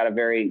site because I got a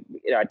very,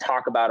 I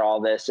talk about all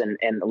this in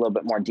a little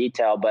bit more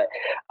detail. But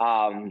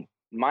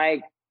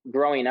my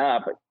growing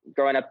up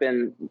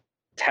in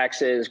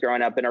Texas,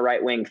 growing up in a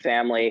right-wing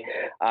family,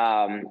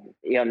 when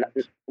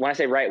I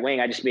say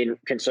right-wing, I just mean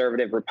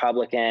conservative,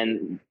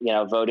 Republican,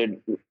 voted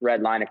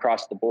red line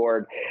across the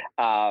board.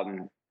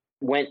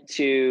 moved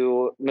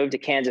to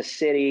Kansas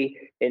City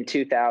in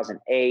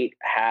 2008,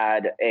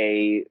 had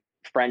a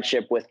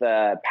friendship with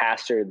a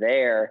pastor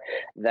there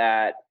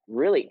that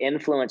really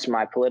influenced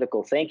my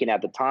political thinking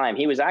at the time.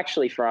 He was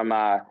actually from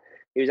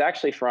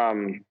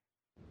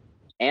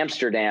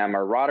Amsterdam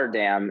or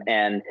Rotterdam,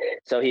 and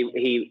so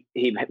he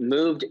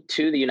moved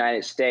to the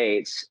United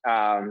States,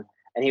 and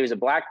he was a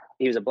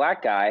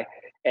black guy,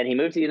 and he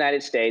moved to the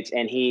United States,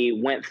 and he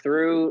went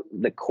through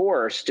the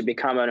course to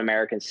become an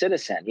American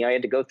citizen. You know, he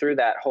had to go through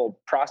that whole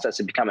process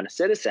of becoming a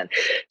citizen.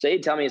 So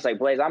he'd tell me, he's like,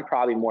 Blaze, I'm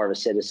probably more of a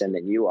citizen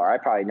than you are. I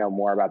probably know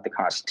more about the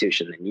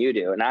Constitution than you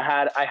do. And I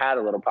had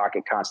a little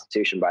pocket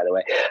Constitution, by the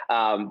way.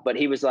 But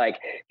he was like,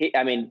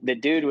 the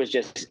dude was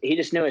he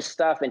just knew his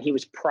stuff, and he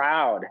was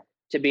proud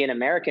to be an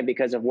American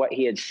because of what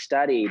he had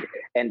studied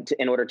and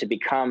in order to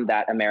become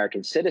that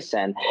American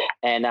citizen.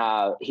 And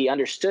he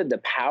understood the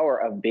power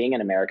of being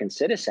an American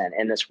citizen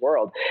in this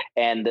world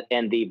and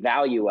the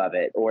value of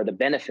it or the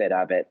benefit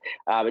of it.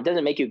 It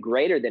doesn't make you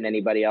greater than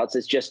anybody else.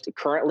 It's just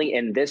currently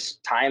in this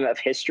time of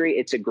history,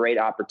 it's a great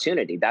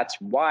opportunity. That's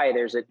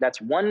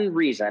one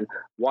reason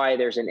why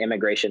there's an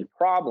immigration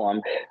problem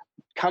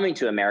coming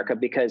to America,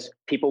 because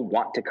people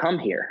want to come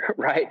here,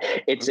 right?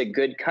 It's a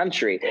good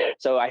country.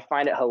 So I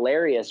find it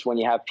hilarious when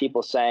you have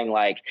people saying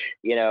like,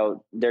 you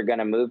know, they're going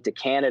to move to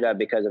Canada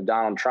because of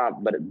Donald Trump,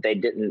 but they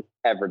didn't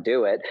ever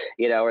do it,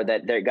 you know, or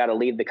that they've got to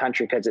leave the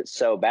country because it's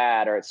so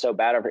bad or it's so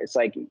bad over. It's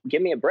like,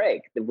 give me a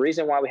break. The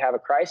reason why we have a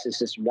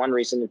crisis is one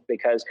reason,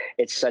 because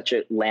it's such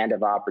a land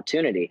of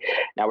opportunity.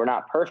 Now, we're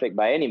not perfect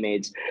by any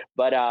means,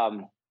 but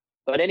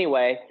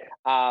anyway,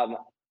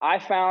 I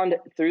found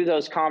through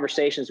those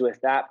conversations with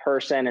that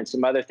person and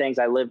some other things,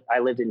 I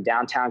lived in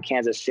downtown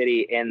Kansas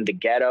City in the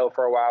ghetto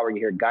for a while, where you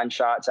hear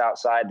gunshots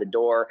outside the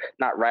door,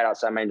 not right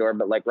outside my door,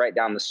 but like right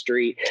down the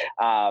street.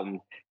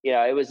 You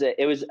know,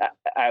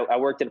 I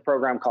worked at a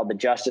program called the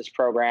Justice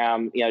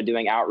Program, you know,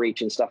 doing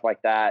outreach and stuff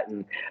like that.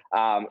 And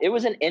it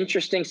was an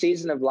interesting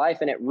season of life,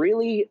 and it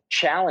really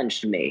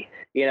challenged me,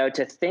 you know,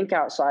 to think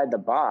outside the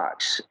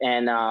box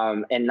and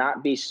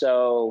not be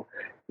so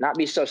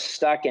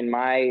stuck in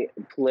my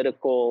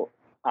political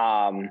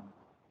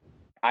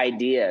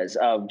ideas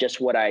of just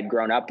what I'd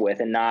grown up with,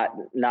 and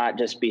not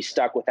just be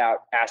stuck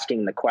without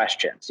asking the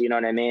questions. You know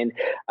what I mean?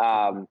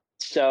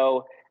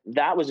 So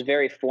that was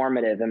very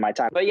formative in my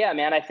time. But yeah,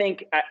 man, I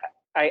think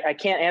I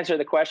can't answer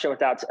the question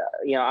without,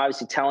 you know,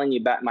 obviously telling you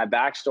about my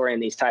backstory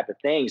and these type of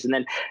things. And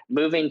then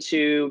moved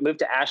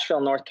to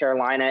Asheville, North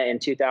Carolina in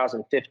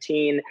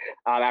 2015.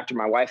 After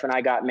my wife and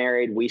I got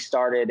married, she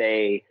started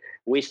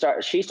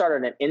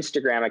an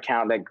Instagram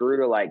account that grew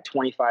to like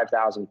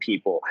 25,000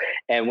 people.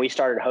 And we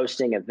started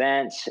hosting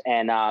events,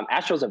 and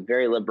Asheville's a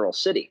very liberal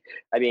city.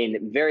 I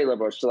mean, very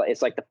liberal. So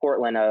it's like the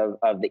Portland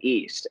of the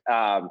East.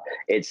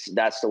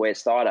 That's the way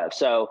it's thought of.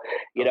 So,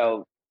 you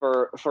know,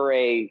 for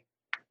a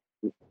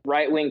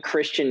right-wing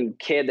Christian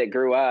kid that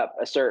grew up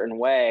a certain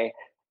way,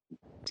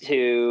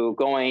 to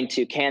going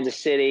to Kansas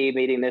City,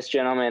 meeting this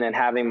gentleman and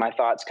having my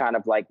thoughts kind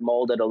of like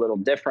molded a little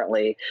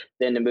differently,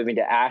 then to moving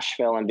to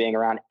Asheville and being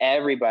around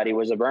everybody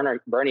was a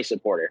Bernie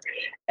supporter.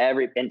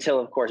 Until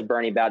of course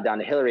Bernie bowed down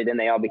to Hillary, then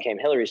they all became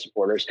Hillary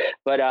supporters.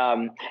 But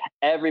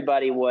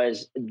everybody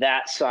was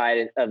that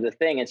side of the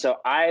thing. And so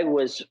I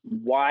was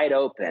wide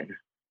open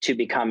to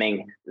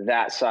becoming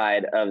that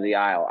side of the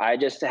aisle. I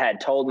just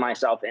had told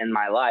myself in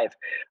my life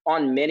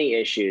on many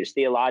issues,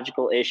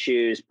 theological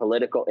issues,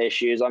 political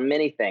issues, on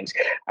many things,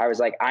 I was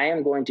like, I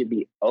am going to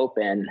be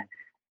open.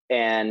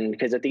 And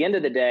because at the end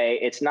of the day,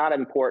 it's not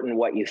important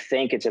what you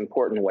think, it's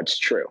important what's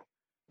true,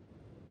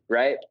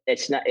 right?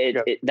 It's not,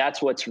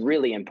 that's what's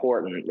really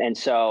important. And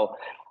so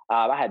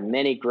I had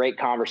many great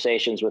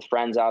conversations with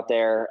friends out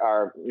there,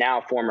 or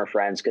now former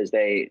friends, because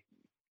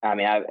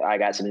I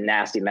got some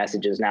nasty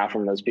messages now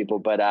from those people,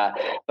 but I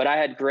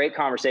had great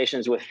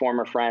conversations with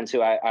former friends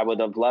who I would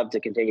have loved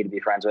to continue to be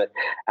friends with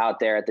out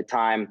there at the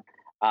time.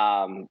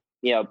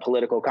 You know,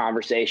 political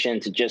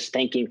conversations, just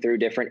thinking through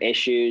different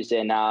issues.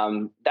 And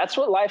that's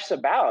what life's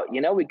about.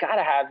 You know, we got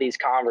to have these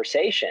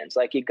conversations.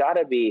 Like, you got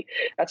to be,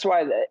 that's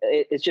why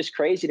it's just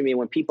crazy to me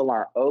when people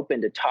aren't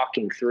open to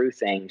talking through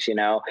things, you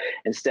know.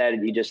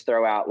 Instead, you just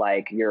throw out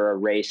like, you're a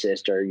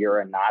racist or you're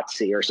a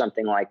Nazi or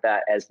something like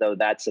that, as though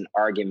that's an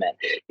argument.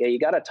 Yeah, you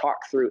got to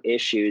talk through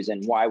issues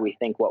and why we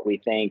think what we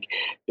think,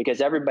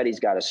 because everybody's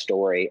got a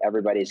story.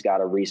 Everybody's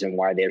got a reason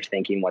why they're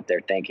thinking what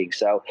they're thinking.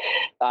 So,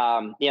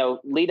 you know,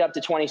 lead up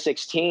to 2016,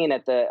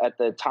 at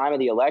the time of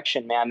the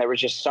election, man, there was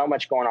just so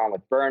much going on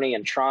with Bernie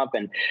and Trump,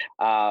 and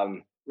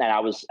I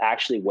was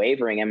actually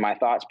wavering in my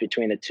thoughts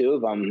between the two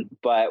of them.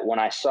 But when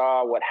I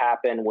saw what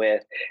happened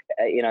with,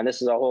 you know, and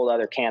this is a whole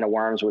other can of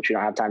worms, which we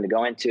don't have time to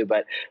go into.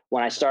 But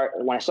when I saw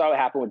what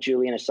happened with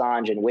Julian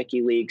Assange and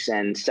WikiLeaks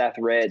and Seth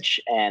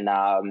Rich and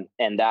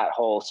that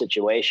whole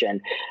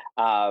situation,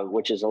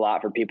 which is a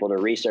lot for people to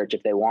research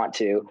if they want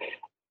to,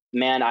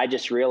 man, I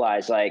just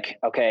realized, like,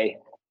 okay,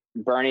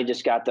 Bernie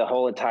just got the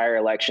whole entire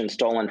election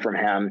stolen from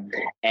him,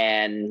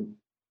 and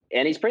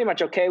and he's pretty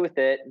much okay with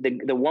it.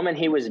 The woman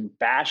he was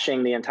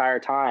bashing the entire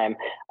time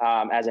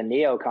as a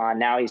neocon,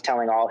 now he's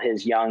telling all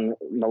his young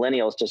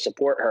millennials to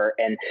support her.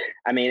 And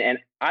I mean, and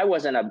I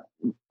wasn't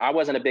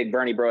a big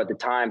Bernie bro at the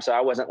time, so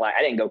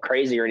I didn't go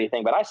crazy or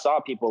anything, but I saw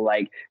people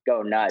like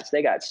go nuts.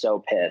 They got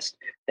so pissed.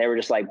 They were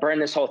just like, burn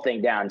this whole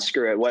thing down,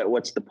 screw it.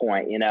 What's the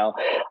point, you know?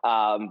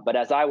 But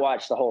as I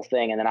watched the whole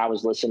thing and then I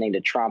was listening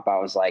to Trump, I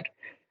was like,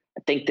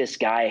 I think this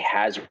guy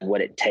has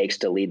what it takes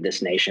to lead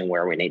this nation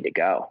where we need to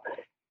go.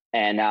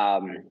 And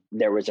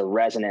there was a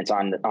resonance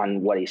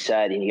on what he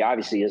said. And he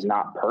obviously is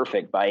not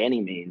perfect by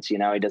any means. You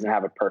know, he doesn't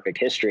have a perfect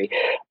history.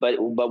 But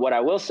what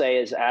I will say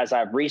is, as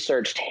I've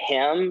researched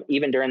him,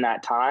 even during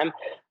that time,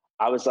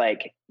 I was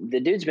like, the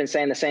dude's been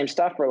saying the same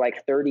stuff for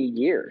like 30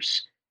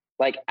 years,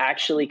 like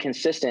actually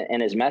consistent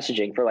in his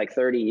messaging for like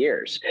 30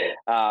 years.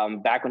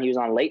 Back when he was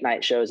on late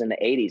night shows in the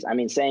 80s, I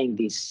mean, saying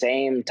these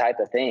same type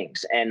of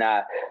things. And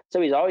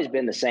so he's always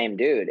been the same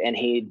dude, and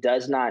he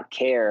does not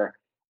care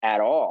at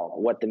all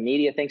what the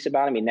media thinks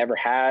about him. He never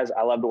has.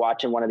 I loved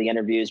watching one of the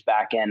interviews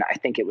back in, I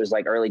think it was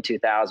like early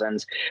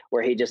 2000s,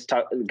 where he just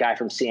talked, the guy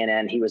from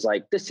CNN, he was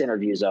like, this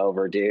interview's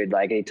over, dude.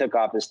 Like, he took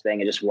off his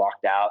thing and just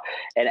walked out.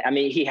 And I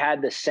mean, he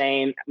had the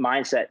same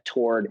mindset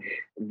toward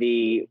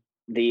the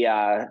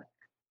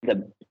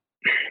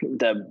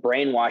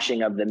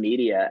brainwashing of the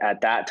media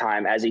at that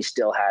time as he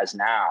still has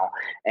now.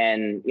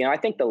 And, you know, I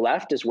think the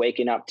left is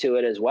waking up to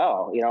it as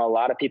well. You know, a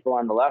lot of people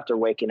on the left are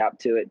waking up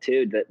to it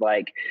too, that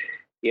like,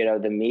 you know,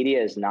 the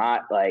media is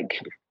not like,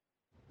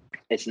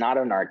 it's not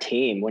on our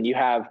team. When you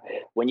have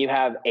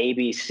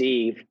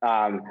ABC,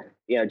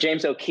 you know,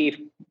 James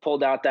O'Keefe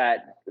pulled out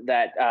that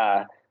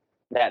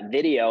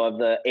video of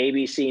the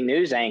ABC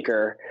news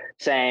anchor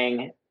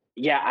saying,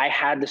 yeah, I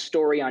had the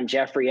story on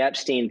Jeffrey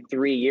Epstein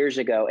 3 years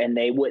ago and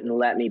they wouldn't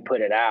let me put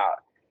it out.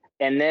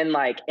 And then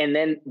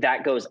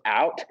that goes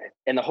out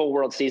and the whole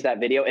world sees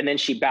that video. And then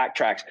she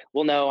backtracks.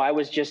 Well, no, I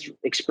was just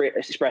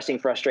expressing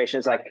frustration.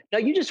 It's like, no,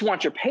 you just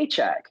want your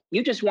paycheck.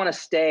 You just want to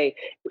stay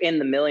in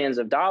the millions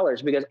of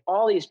dollars, because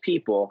all these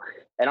people,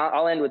 and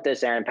I'll end with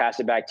this, Aaron, pass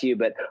it back to you.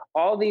 But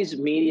all these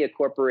media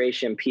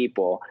corporation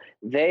people,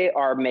 they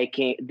are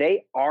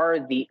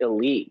the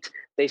elite.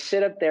 They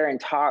sit up there and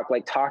talk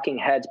like talking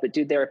heads, but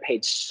dude, they're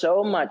paid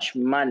so much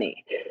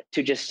money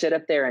to just sit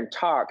up there and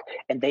talk,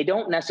 and they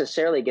don't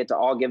necessarily get to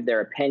all give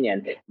their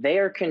opinion. They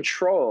are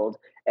controlled,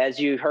 as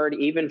you heard,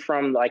 even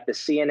from like the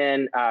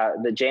CNN,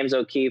 the James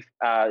O'Keefe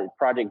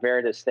Project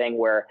Veritas thing,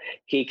 where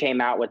he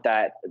came out with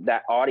that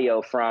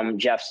audio from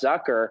Jeff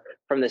Zucker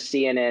from the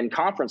CNN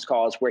conference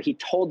calls, where he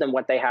told them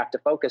what they have to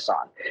focus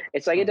on.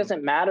 It's like, it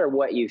doesn't matter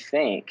what you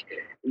think.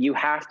 You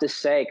have to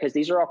say, because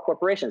these are all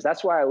corporations.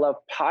 That's why I love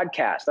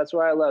podcasts. That's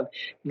why I love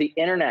the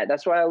internet.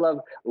 That's why I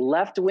love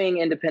left-wing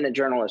independent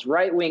journalists,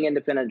 right-wing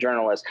independent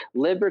journalists,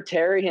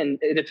 libertarian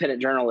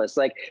independent journalists,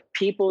 like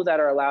people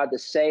that are allowed to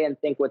say and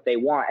think what they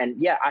want. And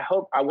yeah,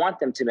 I want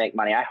them to make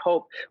money. I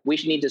hope we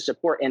need to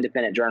support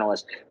independent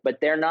journalists, but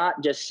they're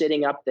not just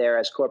sitting up there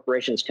as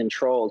corporations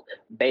controlled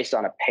based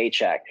on a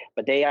paycheck,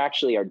 but they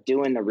actually are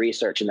doing the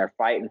research and they're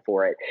fighting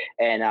for it.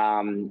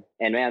 And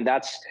man,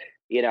 that's,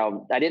 you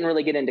know, I didn't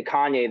really get into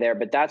Kanye there,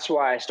 but that's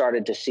why I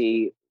started to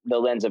see the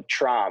lens of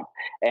Trump.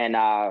 And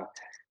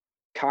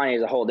Kanye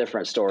is a whole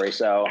different story.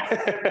 So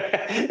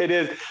it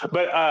is,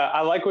 but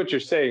I like what you're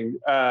saying,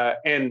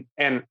 and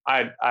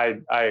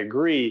I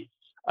agree.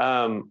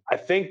 I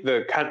think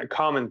the kind of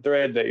common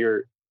thread that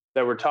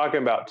we're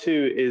talking about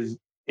too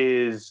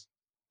is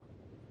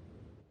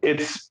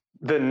it's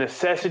the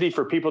necessity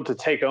for people to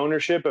take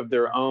ownership of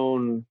their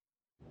own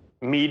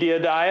media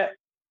diet,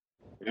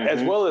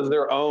 as well as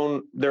their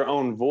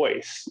own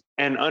voice,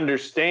 and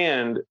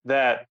understand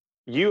that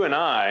you and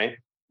I,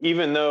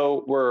 even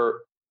though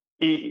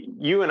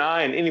you and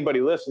I and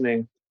anybody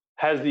listening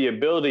has the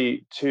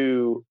ability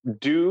to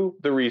do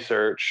the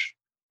research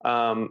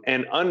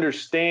and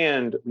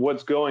understand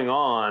what's going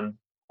on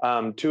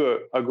to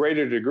a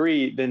greater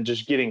degree than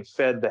just getting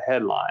fed the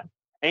headline.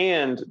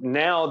 And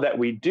now that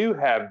we do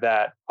have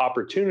that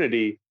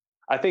opportunity,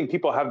 I think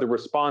people have the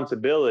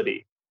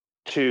responsibility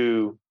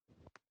to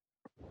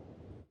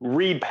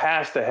read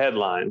past the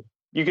headline.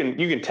 You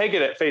can take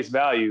it at face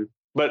value,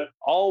 but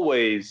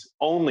always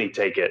only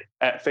take it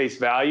at face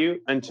value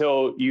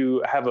until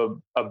you have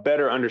a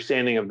better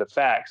understanding of the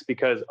facts,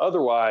 because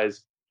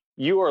otherwise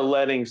you are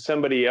letting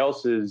somebody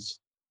else's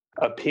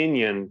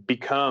opinion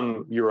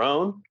become your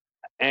own.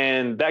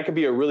 And that could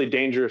be a really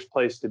dangerous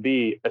place to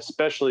be,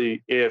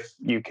 especially if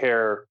you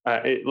care.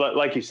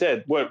 Like you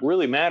said, what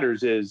really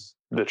matters is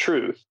the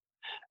truth.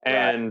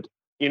 And, right.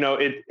 You know,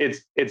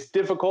 it's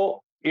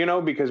difficult, you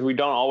know, because we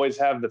don't always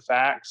have the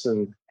facts,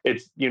 and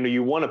it's, you know,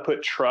 you want to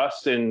put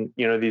trust in,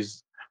 you know,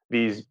 these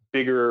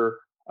bigger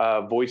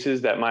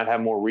voices that might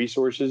have more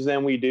resources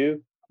than we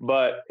do.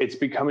 But it's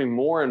becoming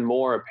more and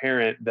more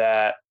apparent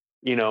that,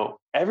 you know,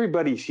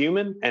 everybody's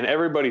human and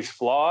everybody's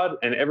flawed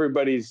and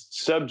everybody's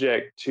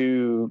subject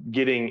to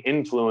getting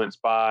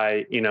influenced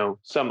by, you know,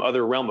 some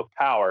other realm of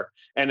power.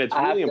 And it's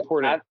really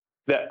important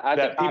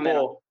that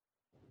people,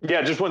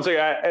 yeah, just one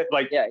second.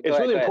 It's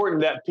really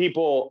important that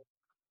people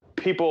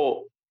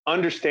people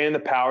understand the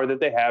power that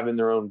they have in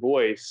their own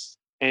voice.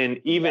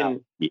 And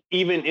even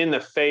in the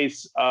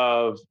face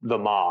of the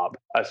mob,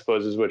 I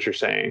suppose is what you're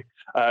saying,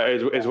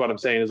 is what I'm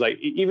saying, is like,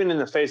 even in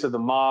the face of the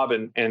mob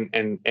and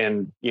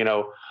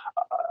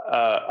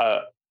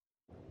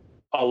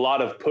a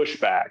lot of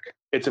pushback,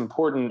 it's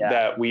important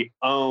that we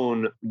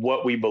own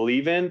what we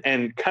believe in.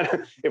 And kind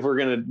of, if we're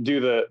going to do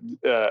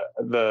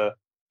the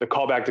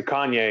callback to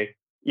Kanye,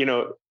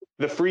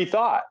 the free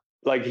thought.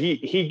 Like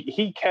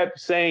he kept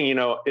saying,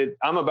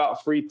 I'm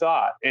about free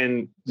thought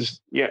and just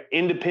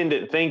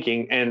independent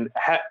thinking and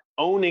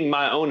owning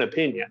my own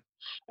opinion.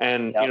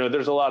 And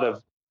there's a lot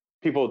of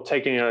people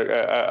taking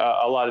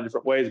a lot of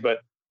different ways,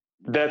 but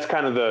that's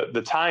kind of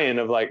the tie-in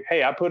of like,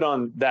 hey, I put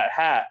on that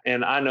hat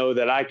and I know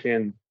that I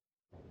can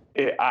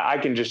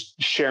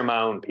just share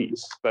my own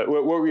piece. But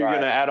what were you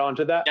going to add on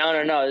to that?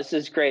 No. This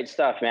is great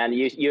stuff, man.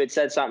 You had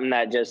said something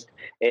that just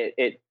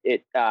it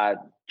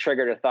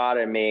triggered a thought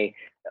in me.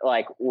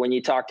 Like when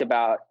you talked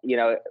about,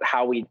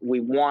 how we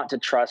want to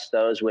trust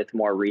those with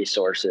more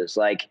resources.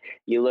 Like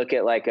you look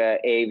at like a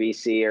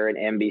ABC or an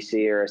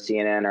NBC or a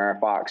CNN or a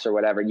Fox or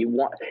whatever.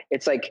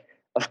 It's like,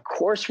 of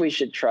course we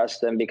should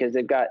trust them because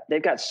they've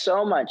got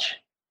so much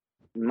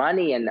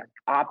money and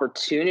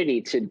opportunity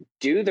to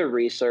do the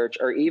research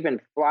or even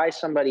fly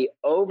somebody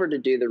over to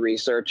do the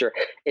research. Or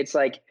it's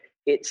like,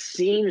 it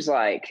seems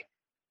like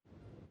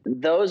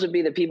those would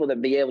be the people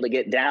that be able to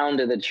get down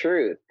to the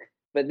truth.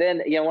 But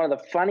then, one of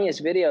the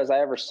funniest videos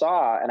I ever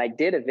saw, and I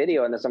did a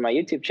video on this on my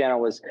YouTube channel,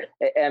 was,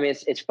 I mean,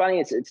 it's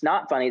funny. It's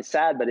not funny. It's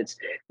sad, but it's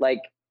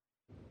like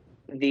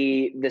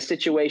the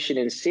situation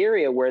in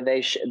Syria where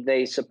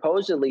they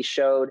supposedly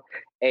showed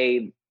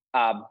a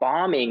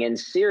bombing in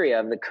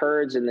Syria of the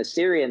Kurds and the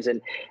Syrians.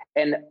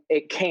 And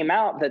it came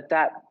out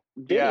that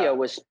video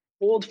was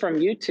pulled from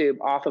YouTube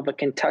off of a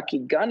Kentucky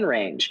gun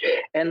range.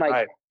 And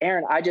like,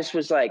 Aaron, I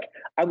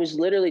was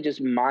literally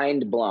just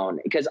mind blown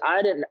because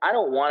I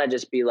don't want to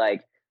just be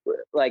like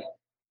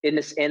in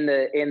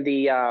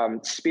the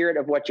spirit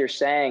of what you're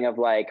saying of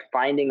like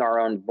finding our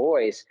own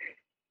voice.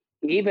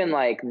 Even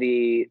like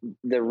the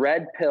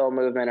red pill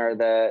movement or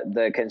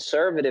the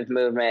conservative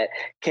movement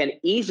can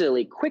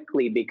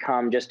quickly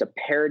become just a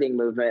parroting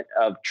movement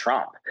of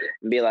Trump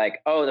and be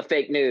like, oh, the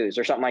fake news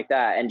or something like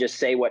that. And just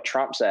say what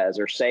Trump says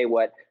or say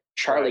what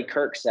Charlie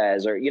Kirk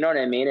says, or, you know what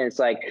I mean? And it's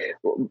like,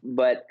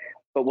 but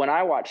when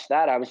I watched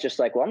that, I was just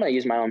like, well, I'm going to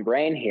use my own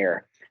brain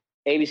here.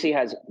 ABC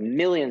has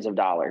millions of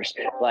dollars.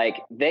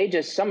 Like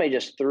somebody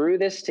just threw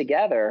this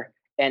together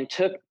and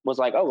was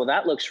like, oh, well,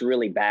 that looks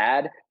really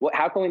bad.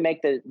 How can we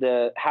make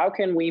the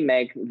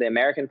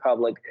American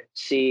public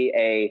see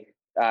a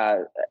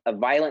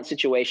violent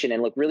situation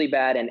and look really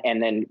bad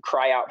and then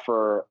cry out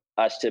for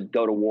us to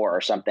go to war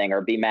or something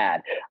or be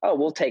mad? Oh,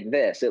 we'll take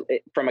this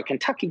from a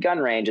Kentucky gun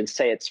range and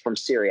say it's from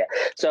Syria.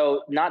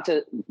 So not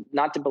to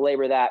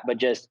belabor that, but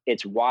just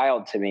it's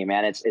wild to me,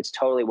 man. It's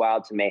totally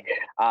wild to me.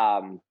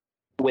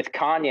 With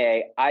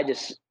Kanye,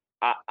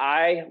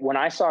 when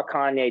I saw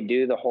Kanye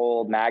do the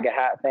whole MAGA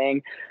hat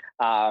thing,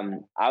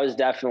 I was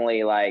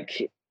definitely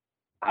like,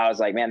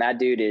 man, that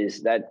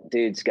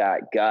dude's got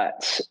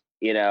guts,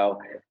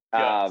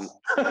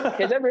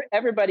 because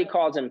everybody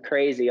calls him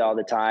crazy all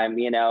the time.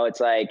 It's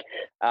like,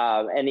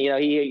 and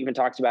he even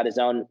talks about his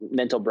own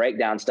mental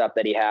breakdown stuff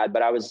that he had.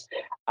 But I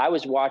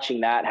was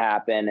watching that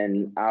happen,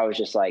 and I was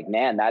just like,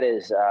 man, that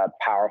is a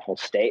powerful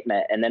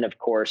statement. And then, of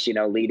course,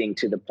 leading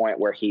to the point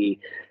where he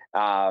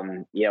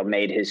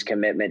made his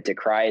commitment to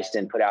Christ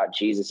and put out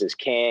Jesus as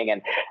King.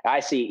 And I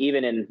see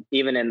even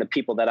in the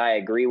people that I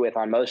agree with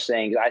on most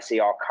things, I see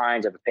all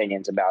kinds of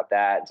opinions about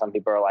that. Some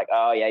people are like,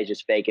 oh yeah, he's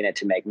just faking it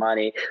to make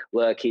money.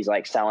 Look, he's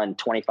like selling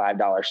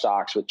 $25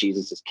 socks with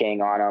Jesus as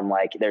King on them.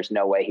 Like, there's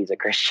no way he's a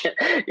Christian,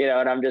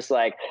 and I'm just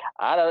like,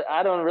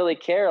 I don't really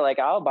care. Like,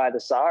 I'll buy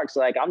the socks.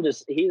 Like,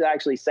 he's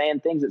actually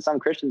saying things that some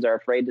Christians are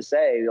afraid to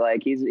say.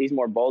 Like, he's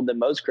more bold than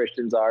most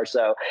Christians are.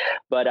 So,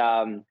 but,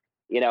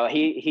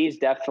 he's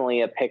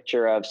definitely a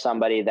picture of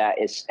somebody that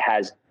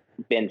has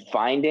been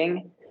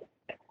finding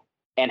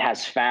and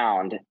has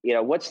found.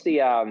 What's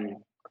the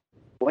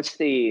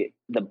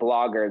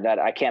blogger that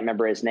I can't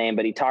remember his name,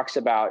 but he talks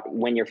about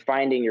when you're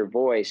finding your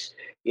voice.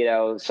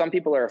 Some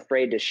people are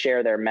afraid to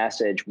share their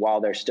message while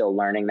they're still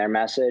learning their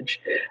message.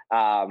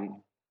 And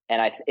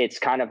it's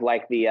kind of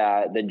like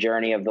the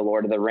journey of the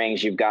Lord of the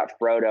Rings. You've got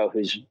Frodo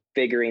who's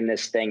figuring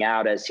this thing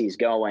out as he's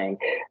going.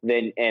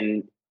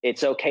 And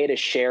it's okay to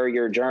share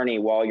your journey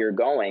while you're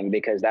going,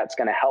 because that's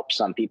going to help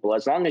some people,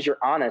 as long as you're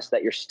honest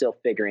that you're still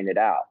figuring it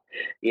out.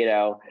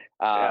 You're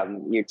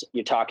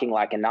talking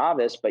like a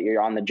novice, but you're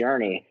on the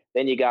journey.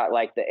 Then you got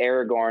like the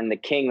Aragorn, the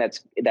king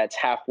that's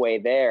halfway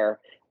there,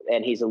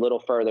 and he's a little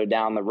further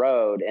down the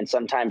road. And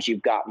sometimes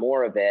you've got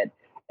more of it.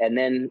 And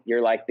then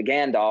you're like the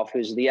Gandalf,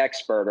 who's the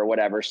expert or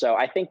whatever. So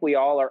I think we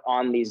all are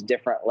on these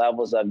different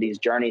levels of these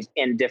journeys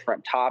in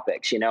different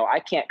topics. I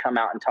can't come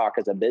out and talk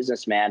as a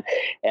businessman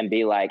and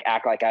be like,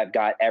 act like I've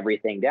got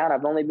everything down.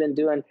 I've only been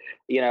doing,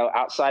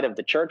 outside of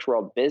the church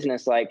world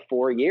business like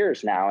 4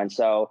 years now. And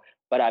so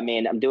but I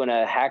mean, I'm doing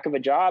a heck of a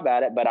job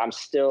at it, but I'm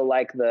still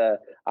like I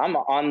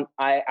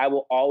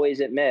will always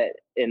admit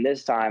in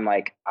this time,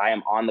 like I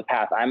am on the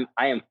path.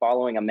 I am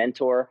following a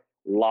mentor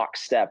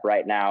lockstep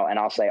right now. And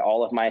I'll say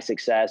all of my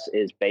success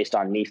is based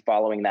on me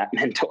following that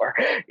mentor.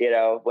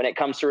 When it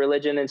comes to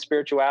religion and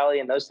spirituality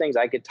and those things,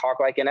 I could talk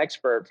like an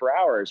expert for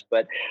hours,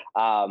 but,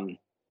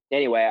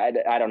 anyway,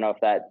 I don't know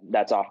if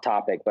that's off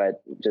topic,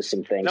 but just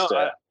some things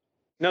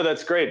No,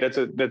 that's great. I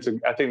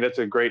think that's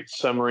a great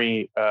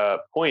summary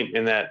point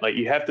in that, like,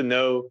 you have to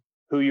know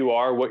who you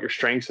are, what your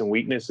strengths and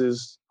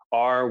weaknesses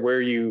are,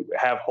 where you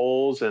have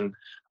holes, and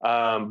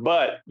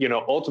but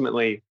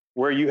ultimately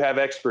where you have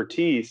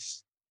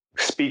expertise,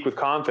 speak with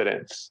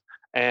confidence.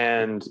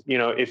 And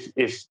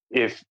if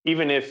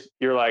even if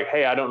you're like,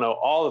 hey, I don't know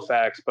all the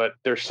facts, but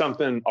there's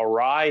something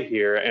awry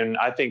here, and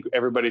I think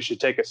everybody should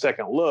take a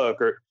second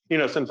look, or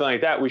something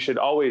like that, we should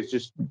always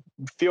just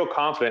feel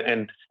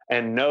confident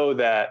and know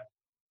that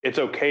it's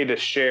okay to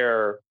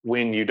share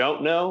when you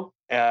don't know,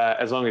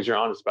 as long as you're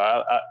honest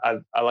about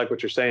it. I like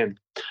what you're saying.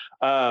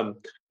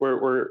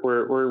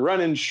 We're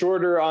running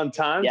shorter on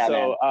time,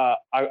 so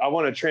I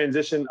want to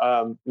transition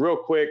real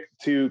quick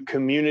to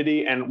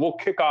community, and we'll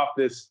kick off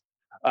this.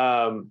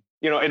 I'm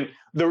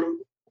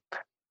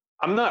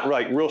not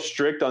like real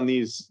strict on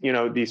these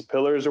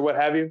pillars or what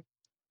have you,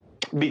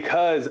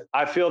 because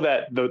I feel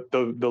that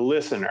the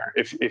listener,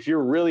 if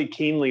you're really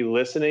keenly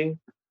listening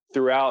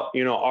throughout,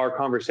 our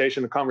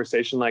conversation, a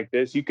conversation like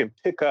this, you can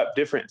pick up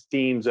different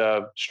themes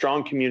of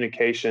strong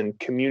communication,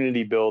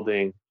 community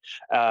building,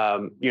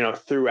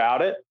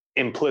 throughout it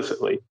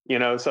implicitly,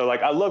 so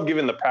like, I love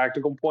giving the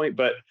practical point,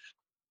 but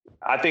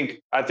I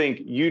think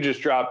you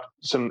just dropped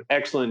some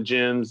excellent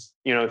gems,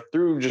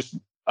 through just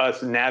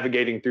us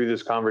navigating through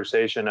this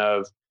conversation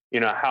of,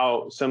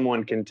 how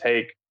someone can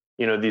take,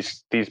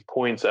 these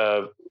points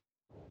of,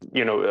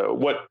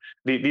 what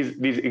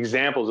these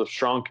examples of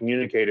strong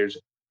communicators,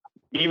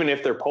 even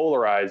if they're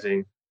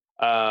polarizing.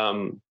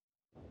 I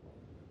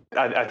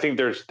think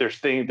there's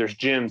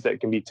gems that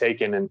can be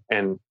taken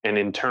and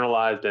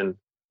internalized and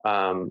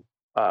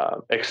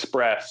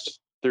expressed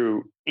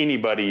through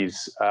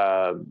anybody's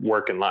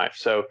work in life.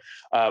 So,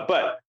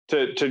 but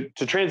to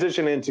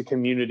transition into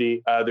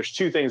community, there's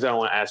two things I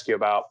want to ask you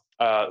about.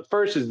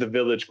 First is the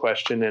village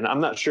question, and I'm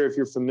not sure if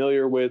you're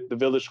familiar with the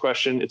village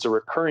question. It's a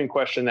recurring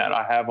question that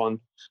I have on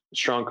the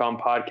StrongCom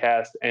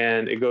podcast,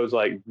 and it goes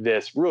like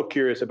this. Real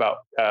curious about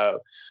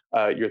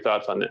your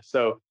thoughts on this.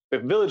 So the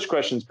village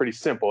question is pretty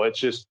simple. It's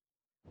just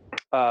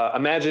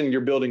imagine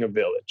you're building a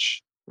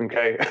village.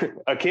 Okay,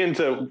 akin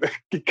to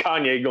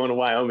Kanye going to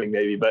Wyoming,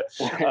 maybe, but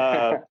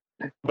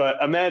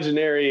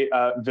imaginary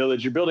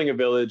village. You're building a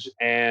village,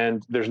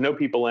 and there's no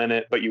people in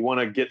it, but you want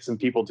to get some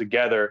people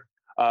together.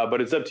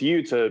 But it's up to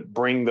you to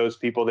bring those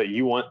people that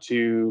you want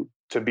to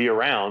be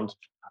around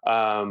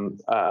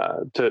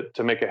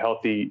to make a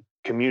healthy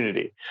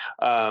community.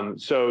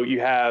 So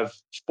you have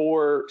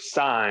 4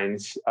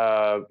 signs,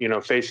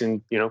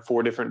 facing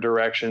 4 different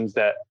directions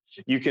that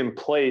you can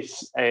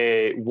place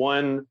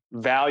one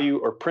value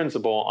or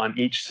principle on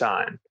each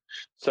sign.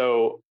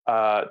 So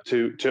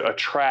to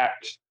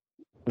attract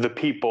the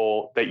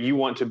people that you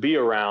want to be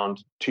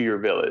around to your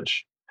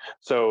village.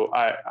 So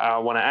I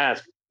want to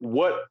ask,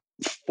 what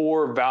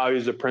 4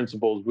 values or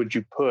principles would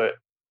you put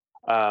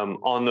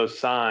on those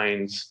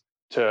signs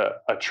to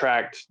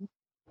attract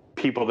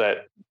people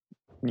that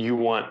you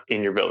want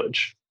in your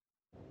village?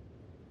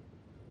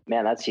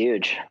 Man, that's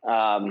huge.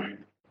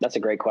 That's a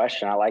great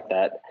question. I like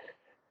that.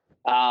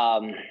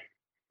 I'm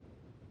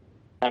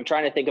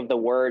trying to think of the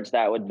words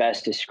that would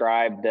best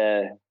describe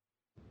the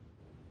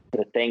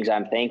things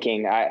I'm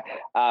thinking.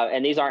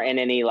 And these aren't in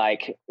any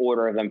like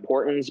order of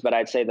importance, but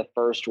I'd say the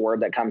first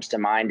word that comes to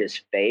mind is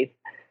faith.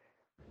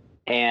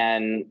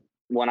 And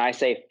when I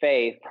say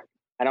faith,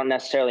 I don't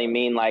necessarily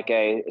mean like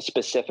a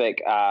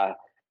specific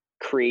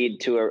creed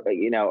to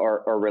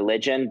or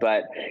religion,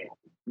 but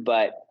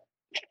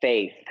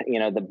faith,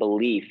 the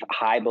belief,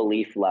 high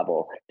belief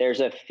level.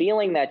 There's a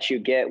feeling that you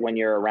get when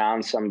you're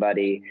around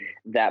somebody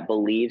that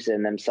believes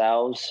in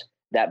themselves,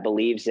 that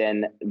believes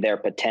in their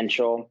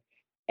potential.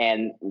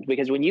 And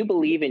because when you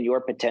believe in your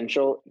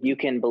potential, you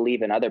can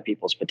believe in other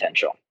people's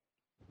potential,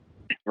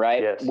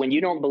 right? Yes. When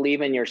you don't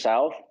believe in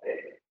yourself,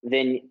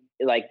 then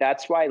like,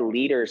 that's why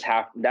leaders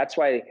that's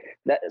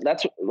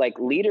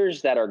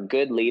leaders that are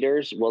good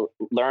leaders will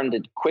learn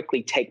to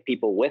quickly take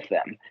people with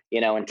them,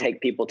 and take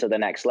people to the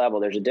next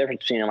level. There's a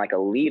difference between like a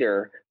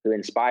leader who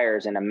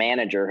inspires and a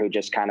manager who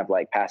just kind of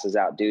like passes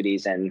out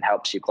duties and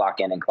helps you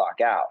clock in and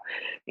clock out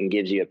and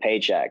gives you a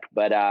paycheck.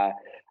 But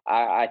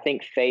I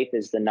think faith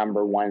is the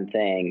number one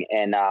thing.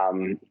 And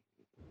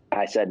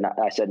I said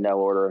no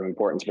order of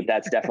importance, but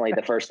that's definitely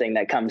the first thing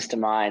that comes to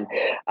mind.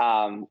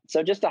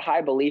 So just a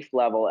high belief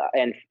level,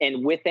 and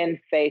within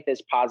faith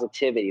is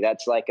positivity.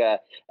 That's like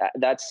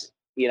that's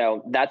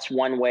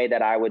one way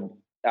that I would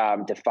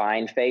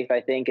define faith. I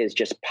think is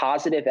just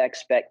positive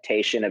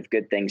expectation of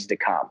good things to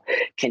come,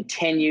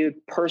 continued,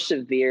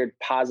 persevered,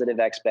 positive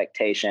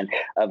expectation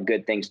of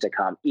good things to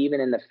come, even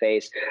in the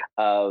face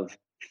of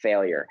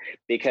failure.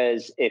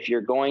 Because if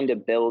you're going to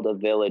build a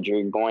village, or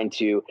you're going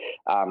to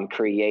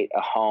create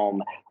a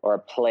home or a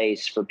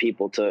place for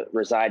people to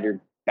reside,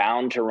 you're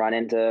bound to run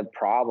into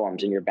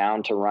problems, and you're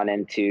bound to run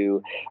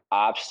into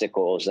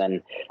obstacles.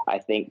 And I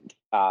think,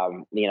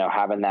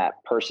 having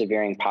that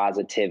persevering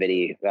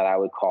positivity that I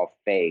would call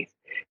faith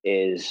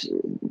is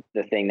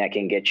the thing that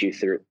can get you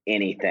through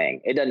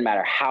anything. It doesn't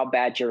matter how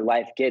bad your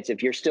life gets.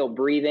 If you're still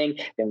breathing,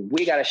 then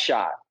we got a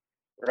shot,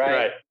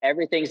 right?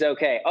 Everything's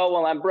okay. Oh,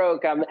 well, I'm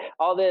broke. I'm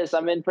all this.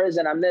 I'm in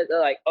prison. I'm this. They're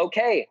like,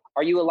 okay,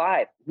 are you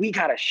alive? We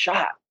got a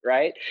shot,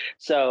 right?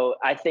 So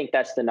I think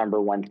that's the number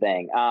one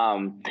thing.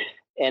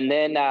 And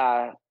then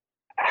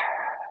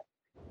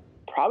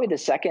probably the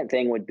second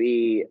thing would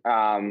be,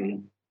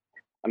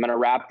 I'm going to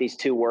wrap these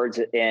two words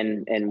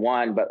in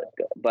one,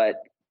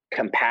 but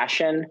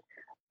compassion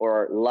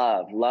or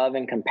love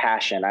and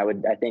compassion.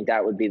 I think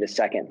that would be the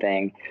second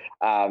thing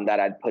that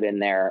I'd put in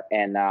there.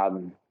 And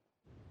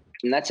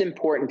that's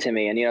important to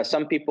me. And,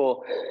 some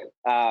people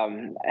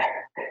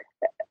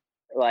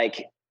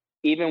like,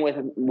 even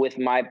with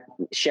my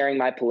sharing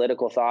my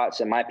political thoughts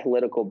and my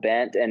political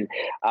bent, and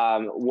I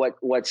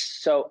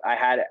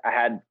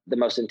had the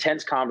most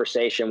intense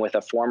conversation with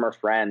a former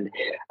friend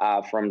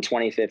from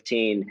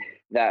 2015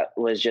 that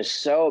was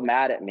just so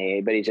mad at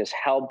me, but he just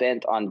hell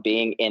bent on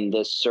being in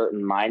this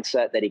certain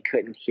mindset that he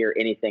couldn't hear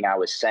anything I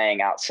was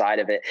saying outside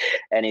of it.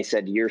 And he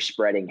said, "You're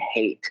spreading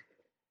hate."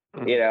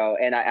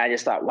 Mm-hmm. And I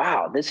just thought,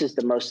 wow, this is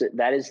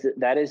that is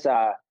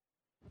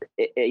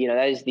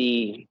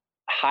the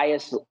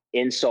highest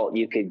insult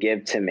you could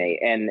give to me.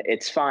 And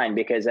it's fine,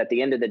 because at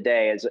the end of the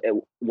day,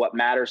 what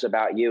matters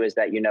about you is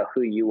that you know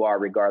who you are,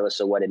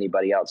 regardless of what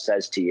anybody else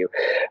says to you.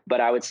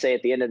 But I would say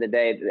at the end of the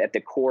day, at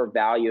the core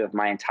value of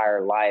my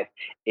entire life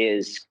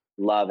is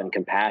love and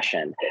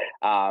compassion.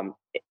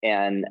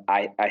 And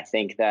I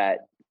think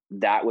that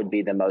would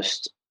be the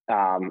most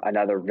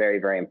another very,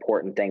 very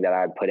important thing that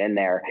I'd put in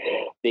there,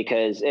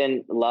 because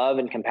in love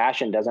and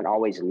compassion doesn't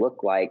always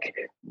look like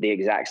the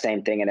exact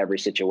same thing in every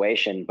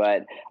situation.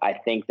 But I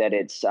think that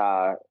it's,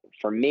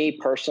 for me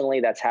personally,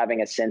 that's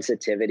having a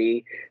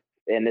sensitivity.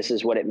 And this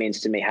is what it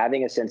means to me,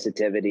 having a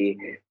sensitivity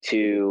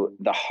to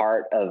the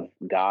heart of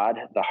God,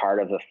 the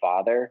heart of the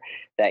Father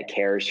that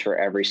cares for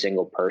every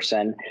single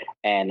person,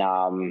 and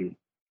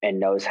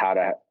knows how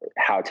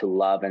to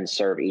love and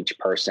serve each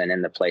person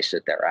in the place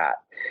that they're at.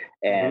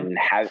 And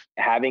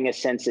having a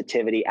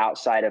sensitivity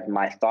outside of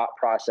my thought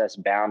process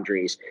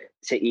boundaries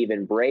to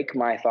even break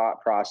my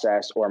thought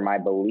process or my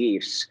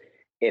beliefs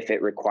if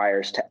it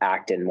requires to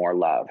act in more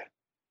love.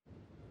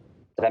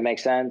 Does that make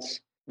sense?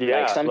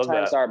 Yeah. Like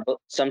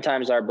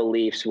sometimes our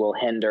beliefs will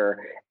hinder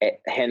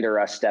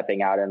us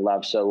stepping out in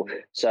love. So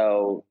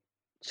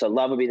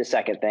love would be the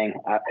second thing.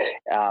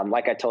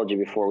 Like I told you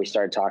before we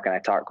started talking, I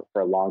talked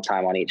for a long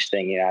time on each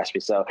thing you asked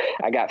me. So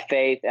I got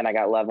faith and I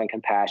got love and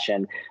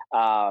compassion.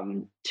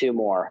 Two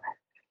more.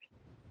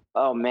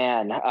 Oh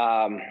man.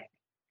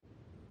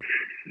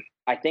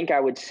 I think I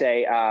would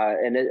say,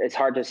 and it's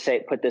hard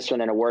to put this one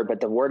in a word, but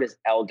the word is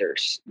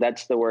elders.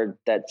 That's the word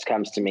that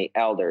comes to me,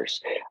 elders.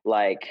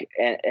 Like,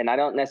 and I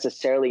don't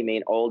necessarily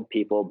mean old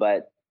people,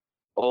 but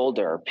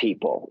older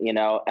people,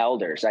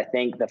 elders. I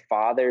think the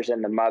fathers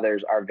and the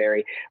mothers are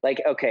very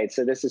like, okay,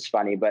 so this is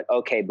funny, but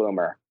okay,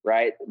 boomer,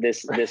 right?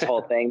 This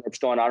whole thing that's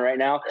going on right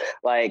now,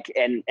 like,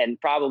 and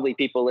probably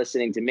people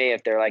listening to me,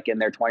 if they're like in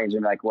their 20s,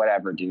 are like,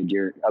 whatever, dude,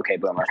 you're okay,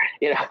 boomer,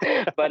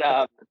 but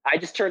I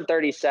just turned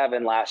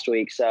 37 last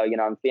week. So,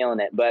 I'm feeling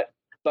it, but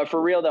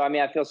for real though, I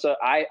mean, I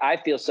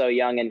feel so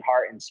young in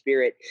heart and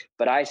spirit,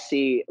 but I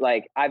see,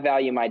 like, I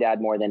value my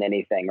dad more than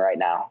anything right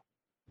now,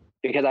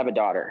 because I have a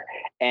daughter,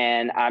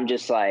 and I'm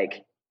just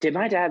like, did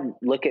my dad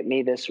look at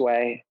me this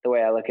way, the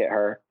way I look at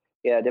her?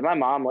 Yeah. Did my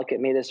mom look at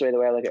me this way, the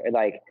way I look at her?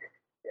 Like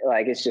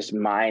it's just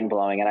mind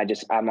blowing. And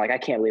I'm like, I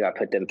can't believe I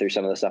put them through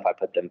some of the stuff I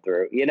put them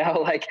through, and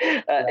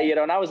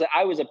I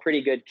was a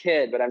pretty good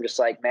kid, but I'm just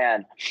like,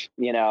 man,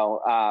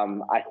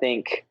 I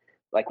think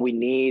like we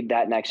need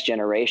that next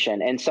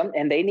generation,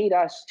 and they need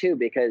us too,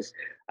 because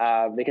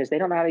they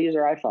don't know how to use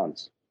their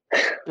iPhones.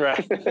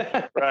 Right.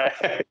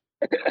 Right.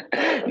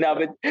 No,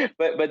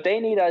 but they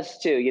need us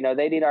too.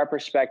 They need our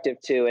perspective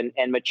too.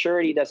 And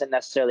maturity doesn't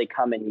necessarily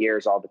come in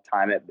years all the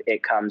time.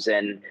 It comes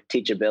in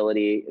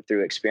teachability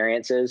through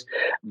experiences,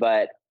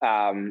 but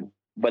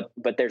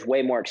there's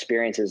way more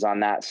experiences on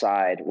that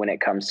side when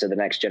it comes to the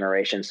next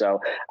generation. So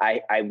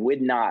I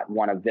would not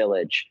want a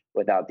village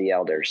without the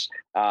elders.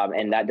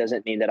 And that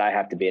doesn't mean that I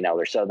have to be an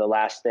elder. So the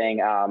last thing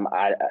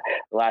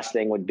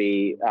would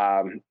be,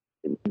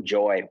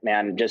 joy,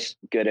 man, just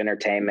good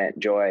entertainment,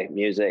 joy,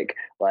 music,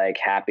 like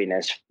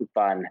happiness,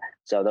 fun.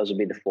 So those would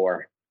be the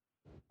four.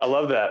 I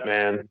love that,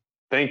 man.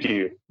 Thank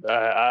you.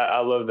 I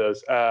love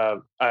those.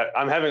 I'm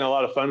having a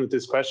lot of fun with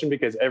this question,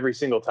 because every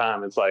single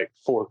time it's like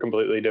four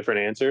completely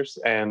different answers.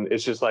 And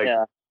it's just like,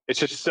 It's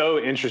just so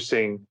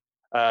interesting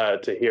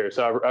to hear.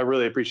 So I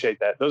really appreciate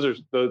that. Those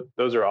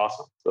are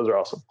awesome. Those are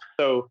awesome.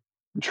 So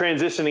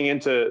transitioning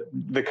into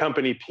the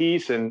company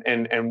piece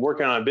and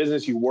working on a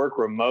business, you work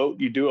remote,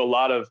 you do a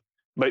lot of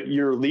but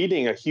you're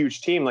leading a huge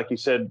team, like you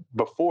said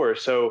before.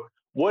 So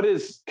what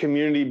is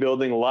community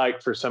building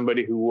like for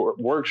somebody who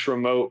works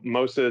remote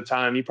most of the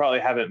time? You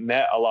probably haven't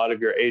met a lot of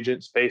your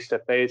agents face to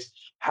face.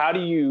 How do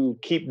you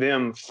keep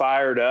them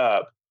fired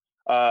up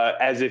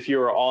as if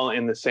you're all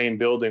in the same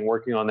building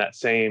working on that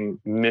same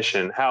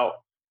mission? How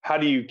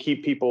do you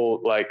keep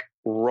people like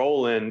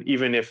rolling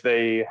even if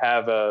they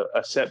have a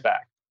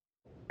setback?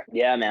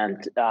 Yeah, man.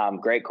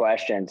 Great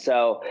question.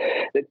 So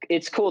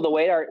it's cool the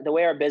way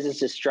our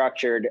business is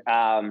structured.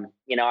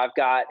 I've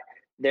got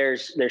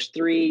there's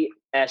three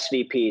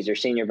SVPs or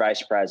senior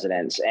vice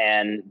presidents,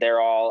 and they're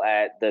all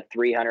at the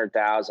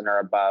 300,000 or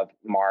above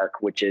mark,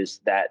 which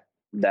is that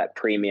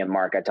premium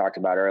mark I talked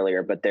about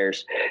earlier. But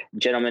there's a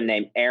gentleman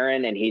named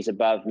Aaron, and he's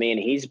above me, and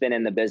he's been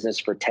in the business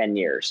for 10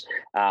 years.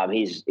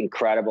 He's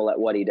incredible at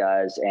what he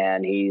does,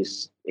 and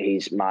he's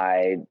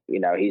my,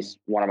 he's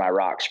one of my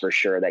rocks for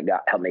sure that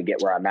helped me get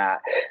where I'm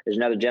at. There's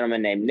another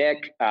gentleman named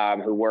Nick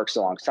who works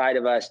alongside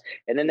of us.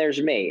 And then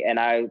there's me, and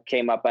I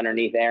came up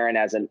underneath Aaron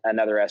as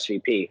another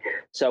SVP.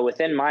 So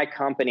within my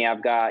company,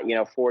 I've got,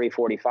 40,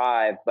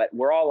 45, but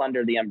we're all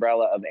under the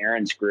umbrella of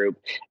Aaron's group.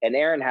 And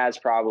Aaron has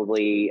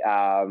probably,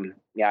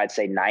 I'd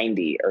say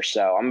 90 or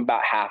so. I'm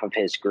about half of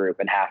his group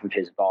and half of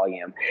his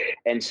volume.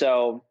 And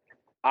so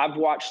I've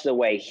watched the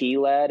way he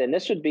led, and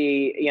this would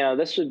be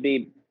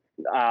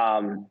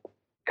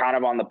kind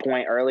of on the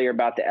point earlier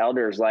about the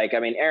elders. Like, I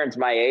mean, Aaron's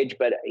my age,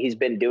 but he's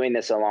been doing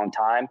this a long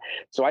time.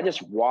 So I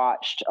just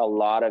watched a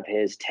lot of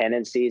his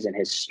tendencies and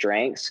his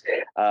strengths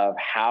of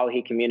how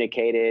he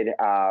communicated.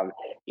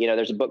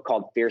 There's a book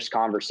called Fierce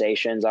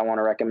Conversations I want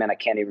to recommend. I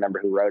can't even remember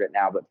who wrote it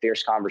now, but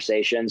Fierce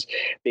Conversations,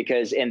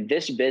 because in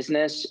this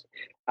business,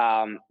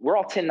 we're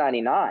all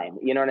 1099.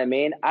 You know what I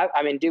mean?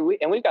 I mean,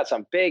 we've got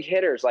some big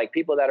hitters, like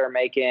people that are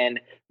making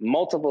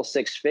multiple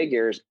six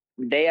figures.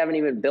 They haven't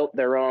even built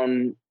their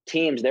own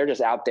teams. They're just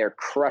out there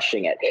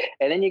crushing it.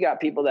 And then you got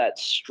people that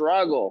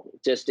struggle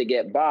just to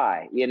get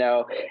by,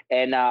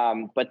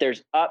 but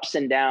there's ups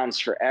and downs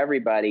for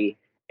everybody.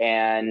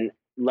 And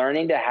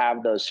learning to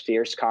have those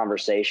fierce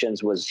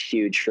conversations was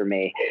huge for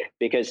me,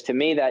 because to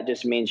me, that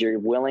just means you're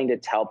willing to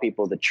tell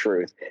people the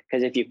truth.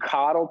 Because if you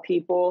coddle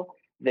people,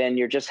 then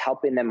you're just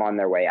helping them on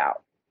their way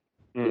out.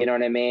 You know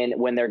what I mean?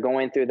 When they're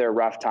going through their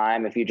rough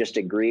time, if you just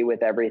agree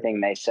with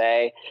everything they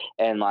say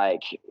and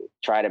like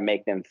try to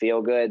make them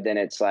feel good, then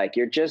it's like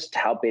you're just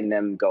helping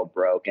them go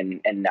broke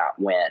and not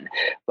win.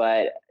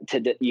 But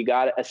you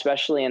got,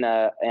 especially in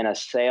a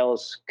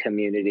sales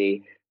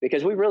community,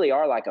 because we really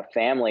are like a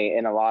family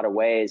in a lot of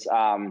ways.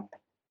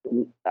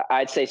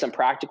 I'd say some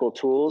practical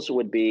tools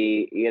would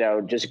be,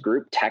 just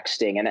group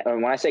texting. And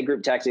when I say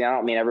group texting, I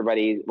don't mean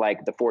everybody,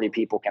 like the 40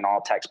 people can all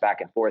text back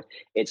and forth.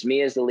 It's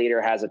me as the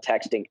leader has a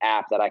texting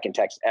app that I can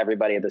text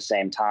everybody at the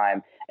same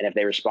time. And if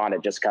they respond,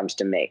 it just comes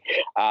to me.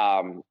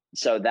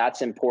 So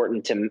that's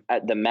important to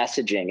the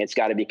messaging. It's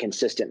got to be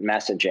consistent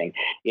messaging.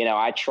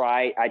 I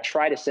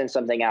try to send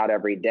something out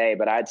every day,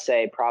 but I'd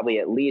say probably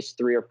at least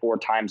 3 or 4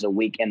 times a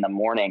week in the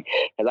morning,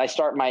 because I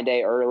start my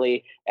day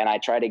early and I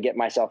try to get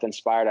myself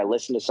inspired. I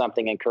listen to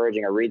something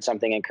encouraging or read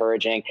something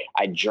encouraging.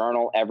 I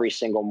journal every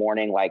single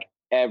morning,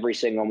 every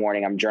single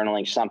morning I'm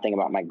journaling something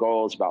about my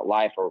goals, about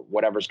life, or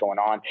whatever's going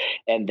on.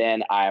 And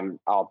then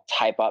I'll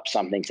type up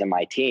something to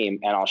my team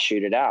and I'll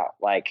shoot it out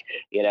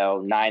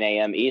 9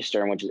 a.m.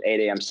 Eastern, which is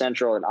 8 a.m.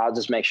 Central. And I'll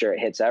just make sure it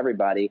hits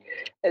everybody.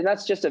 And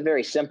that's just a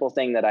very simple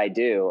thing that I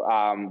do.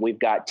 We've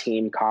got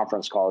team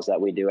conference calls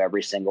that we do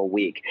every single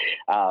week.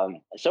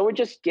 So we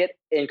just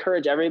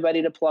encourage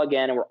everybody to plug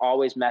in, and we're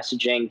always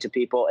messaging to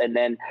people. And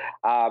then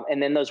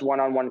those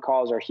one-on-one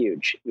calls are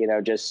huge,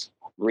 just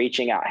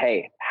reaching out.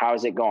 Hey,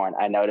 how's it going?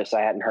 I noticed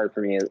I hadn't heard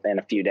from you in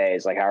a few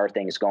days. Like, how are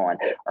things going?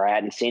 Or I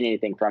hadn't seen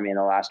anything from you in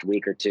the last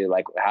week or two.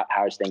 Like,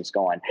 how's things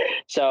going?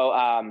 So,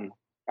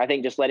 I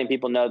think just letting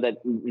people know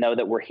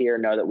that we're here,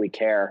 know that we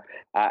care.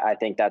 I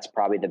think that's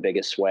probably the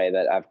biggest way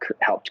that I've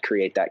helped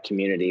create that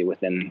community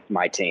within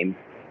my team.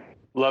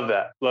 Love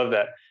that.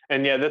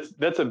 And yeah,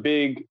 that's a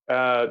big,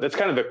 that's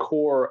kind of the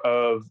core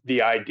of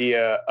the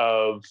idea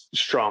of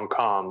Strong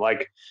Comm.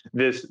 Like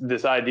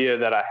this idea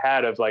that I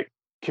had of like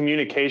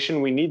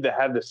communication, we need to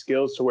have the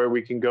skills to where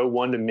we can go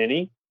one to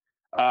many.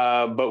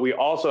 But we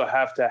also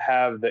have to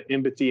have the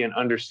empathy and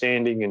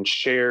understanding and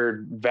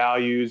shared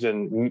values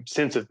and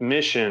sense of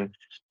mission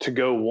to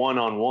go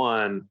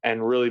one-on-one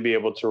and really be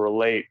able to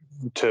relate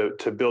to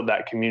build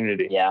that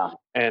community. Yeah.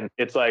 And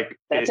it's like,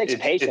 that takes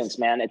patience,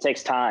 man. It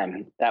takes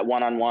time. That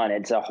one-on-one,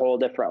 it's a whole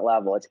different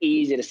level. It's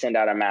easy to send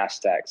out a mass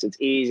text. It's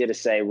easy to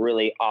say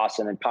really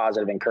awesome and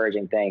positive,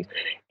 encouraging things.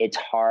 It's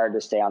hard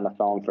to stay on the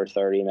phone for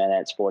 30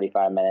 minutes,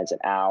 45 minutes, an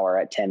hour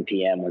at 10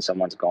 PM when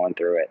someone's going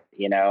through it.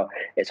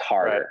 It's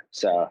harder. Right.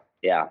 So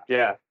yeah.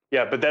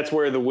 But that's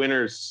where the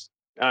winners,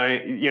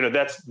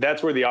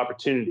 that's where the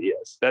opportunity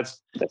is.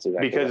 That's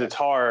exactly because right. It's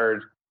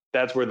hard.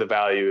 That's where the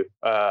value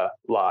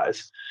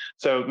lies.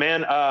 So,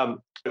 man,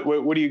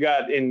 what do you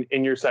got in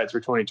your sights for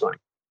 2020?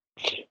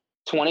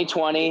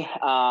 2020,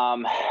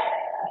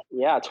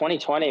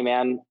 2020,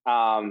 man.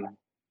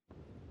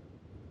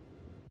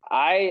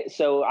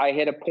 So I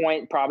hit a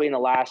point probably in the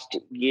last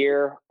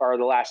year or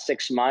the last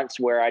 6 months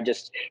where I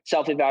just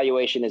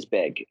self-evaluation is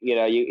big.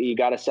 You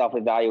got to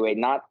self-evaluate,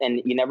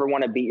 and you never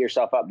want to beat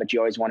yourself up, but you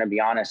always want to be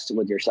honest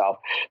with yourself.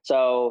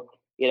 So,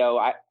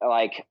 I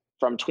like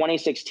from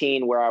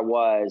 2016 where I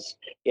was,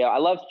 I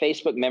love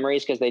Facebook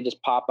memories because they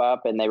just pop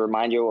up and they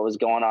remind you what was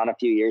going on a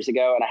few years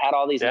ago. And I had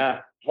all these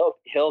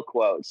Hill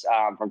quotes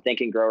from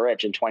Think and Grow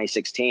Rich in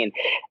 2016.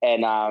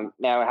 And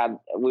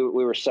we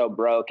were so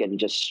broke and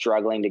just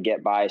struggling to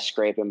get by,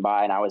 scraping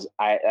by. And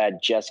I had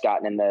just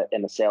gotten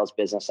in the sales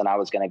business, and I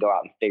was going to go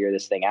out and figure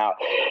this thing out.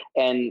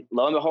 And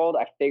lo and behold,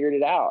 I figured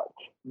it out.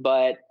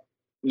 But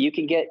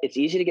it's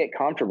easy to get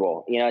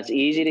comfortable. It's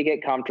easy to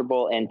get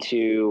comfortable and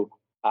to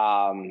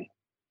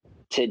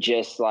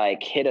just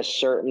like hit a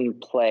certain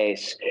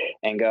place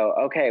and go,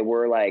 okay,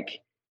 we're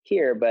like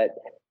here, but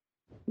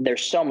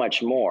there's so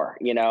much more,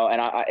 and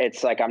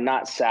it's like, I'm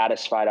not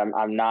satisfied.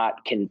 I'm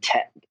not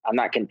content. I'm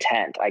not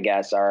content, I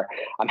guess, or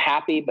I'm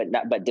happy,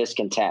 but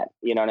discontent.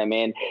 You know what I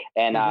mean?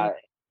 And,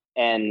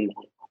 and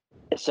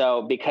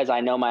so because I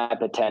know my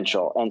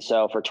potential. And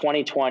so for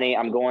 2020,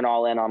 I'm going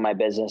all in on my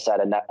business at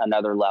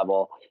another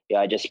level.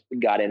 I just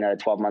got in a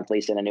 12-month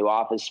lease in a new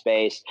office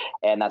space,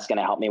 and that's going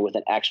to help me with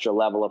an extra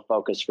level of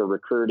focus for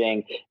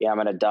recruiting. I'm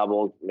going to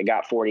double. We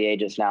got 40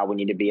 agents now. We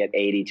need to be at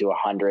 80 to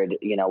 100,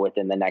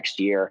 within the next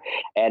year.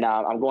 And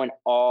I'm going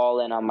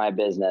all in on my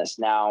business.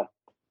 Now,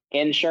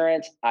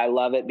 insurance, I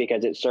love it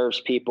because it serves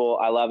people.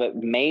 I love it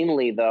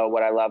mainly, though.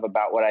 What I love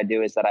about what I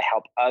do is that I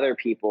help other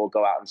people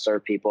go out and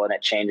serve people, and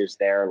it changes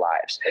their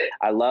lives.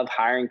 I love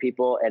hiring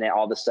people, and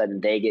all of a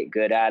sudden they get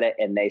good at it,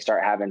 and they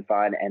start having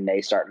fun, and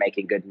they start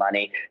making good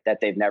money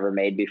that they've never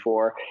made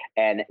before,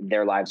 and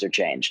their lives are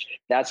changed.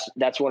 That's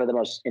one of the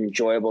most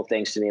enjoyable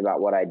things to me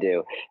about what I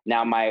do.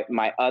 Now,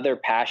 my other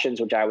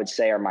passions, which I would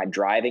say are my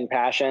driving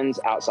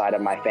passions outside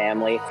of my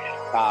family,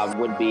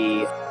 would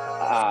be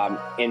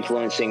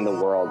influencing the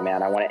world,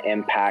 man. I want to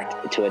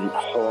impact to a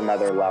whole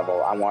nother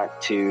level. I want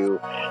to,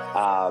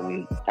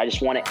 I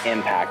just want to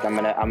impact. I'm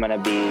going to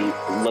be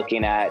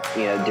looking at,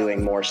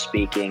 doing more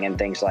speaking and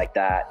things like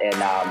that. And,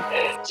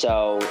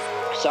 so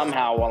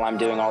somehow while I'm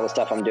doing all the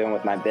stuff I'm doing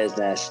with my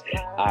business,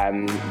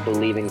 I'm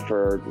believing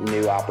for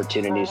new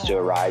opportunities to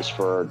arise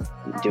for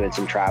doing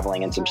some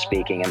traveling and some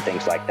speaking and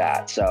things like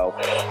that. So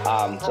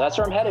that's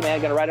where I'm headed, man.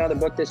 I'm going to write another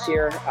book this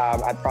year.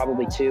 I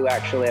probably two,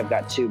 actually. I've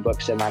got 2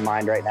 books in my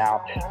mind right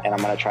now, and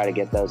I'm going to try to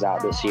get those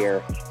out this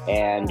year,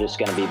 and just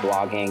going to be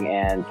blogging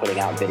and putting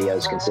out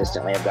videos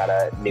consistently. I've got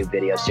a new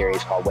video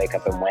series called Wake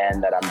Up and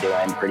Win that I'm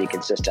doing pretty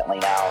consistently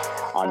now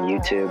on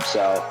YouTube.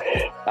 So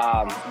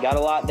got a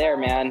lot there,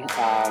 man.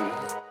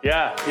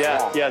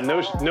 Yeah.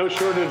 No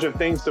shortage of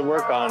things to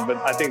work on, but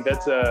I think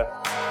that's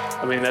what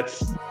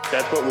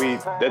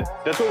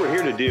we're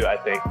here to do. I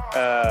think,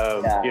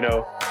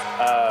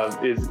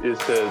 is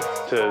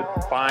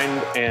to find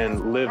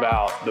and live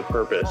out the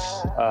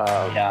purpose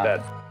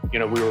that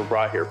we were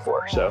brought here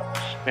for. So,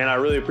 man, I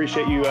really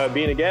appreciate you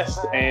being a guest.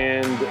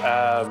 And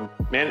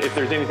man, if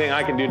there's anything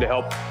I can do to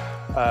help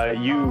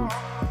you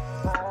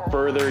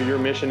further your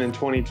mission in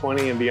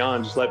 2020 and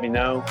beyond, just let me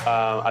know.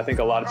 I think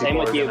a lot of people.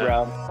 Same with you,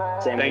 bro.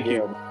 Thank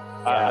you.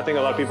 I think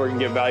a lot of people can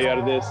get value out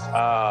of this.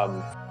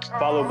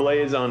 Follow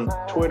Blaze on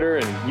Twitter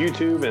and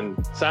YouTube,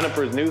 and sign up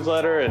for his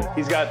newsletter. And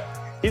he's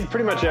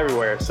pretty much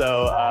everywhere.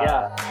 So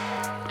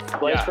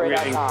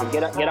BlazeFrey.com.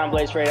 Get on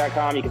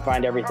BlazeFrey.com. You can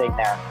find everything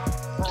there.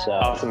 So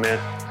awesome, man.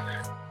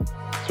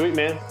 Sweet,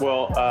 man.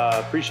 Well,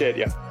 appreciate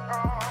you.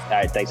 All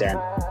right, thanks, Aaron.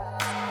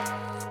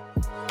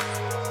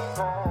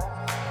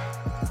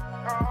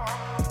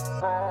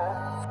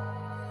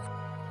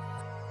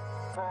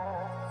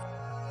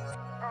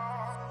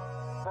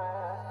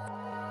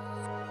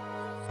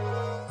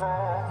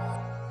 Bye.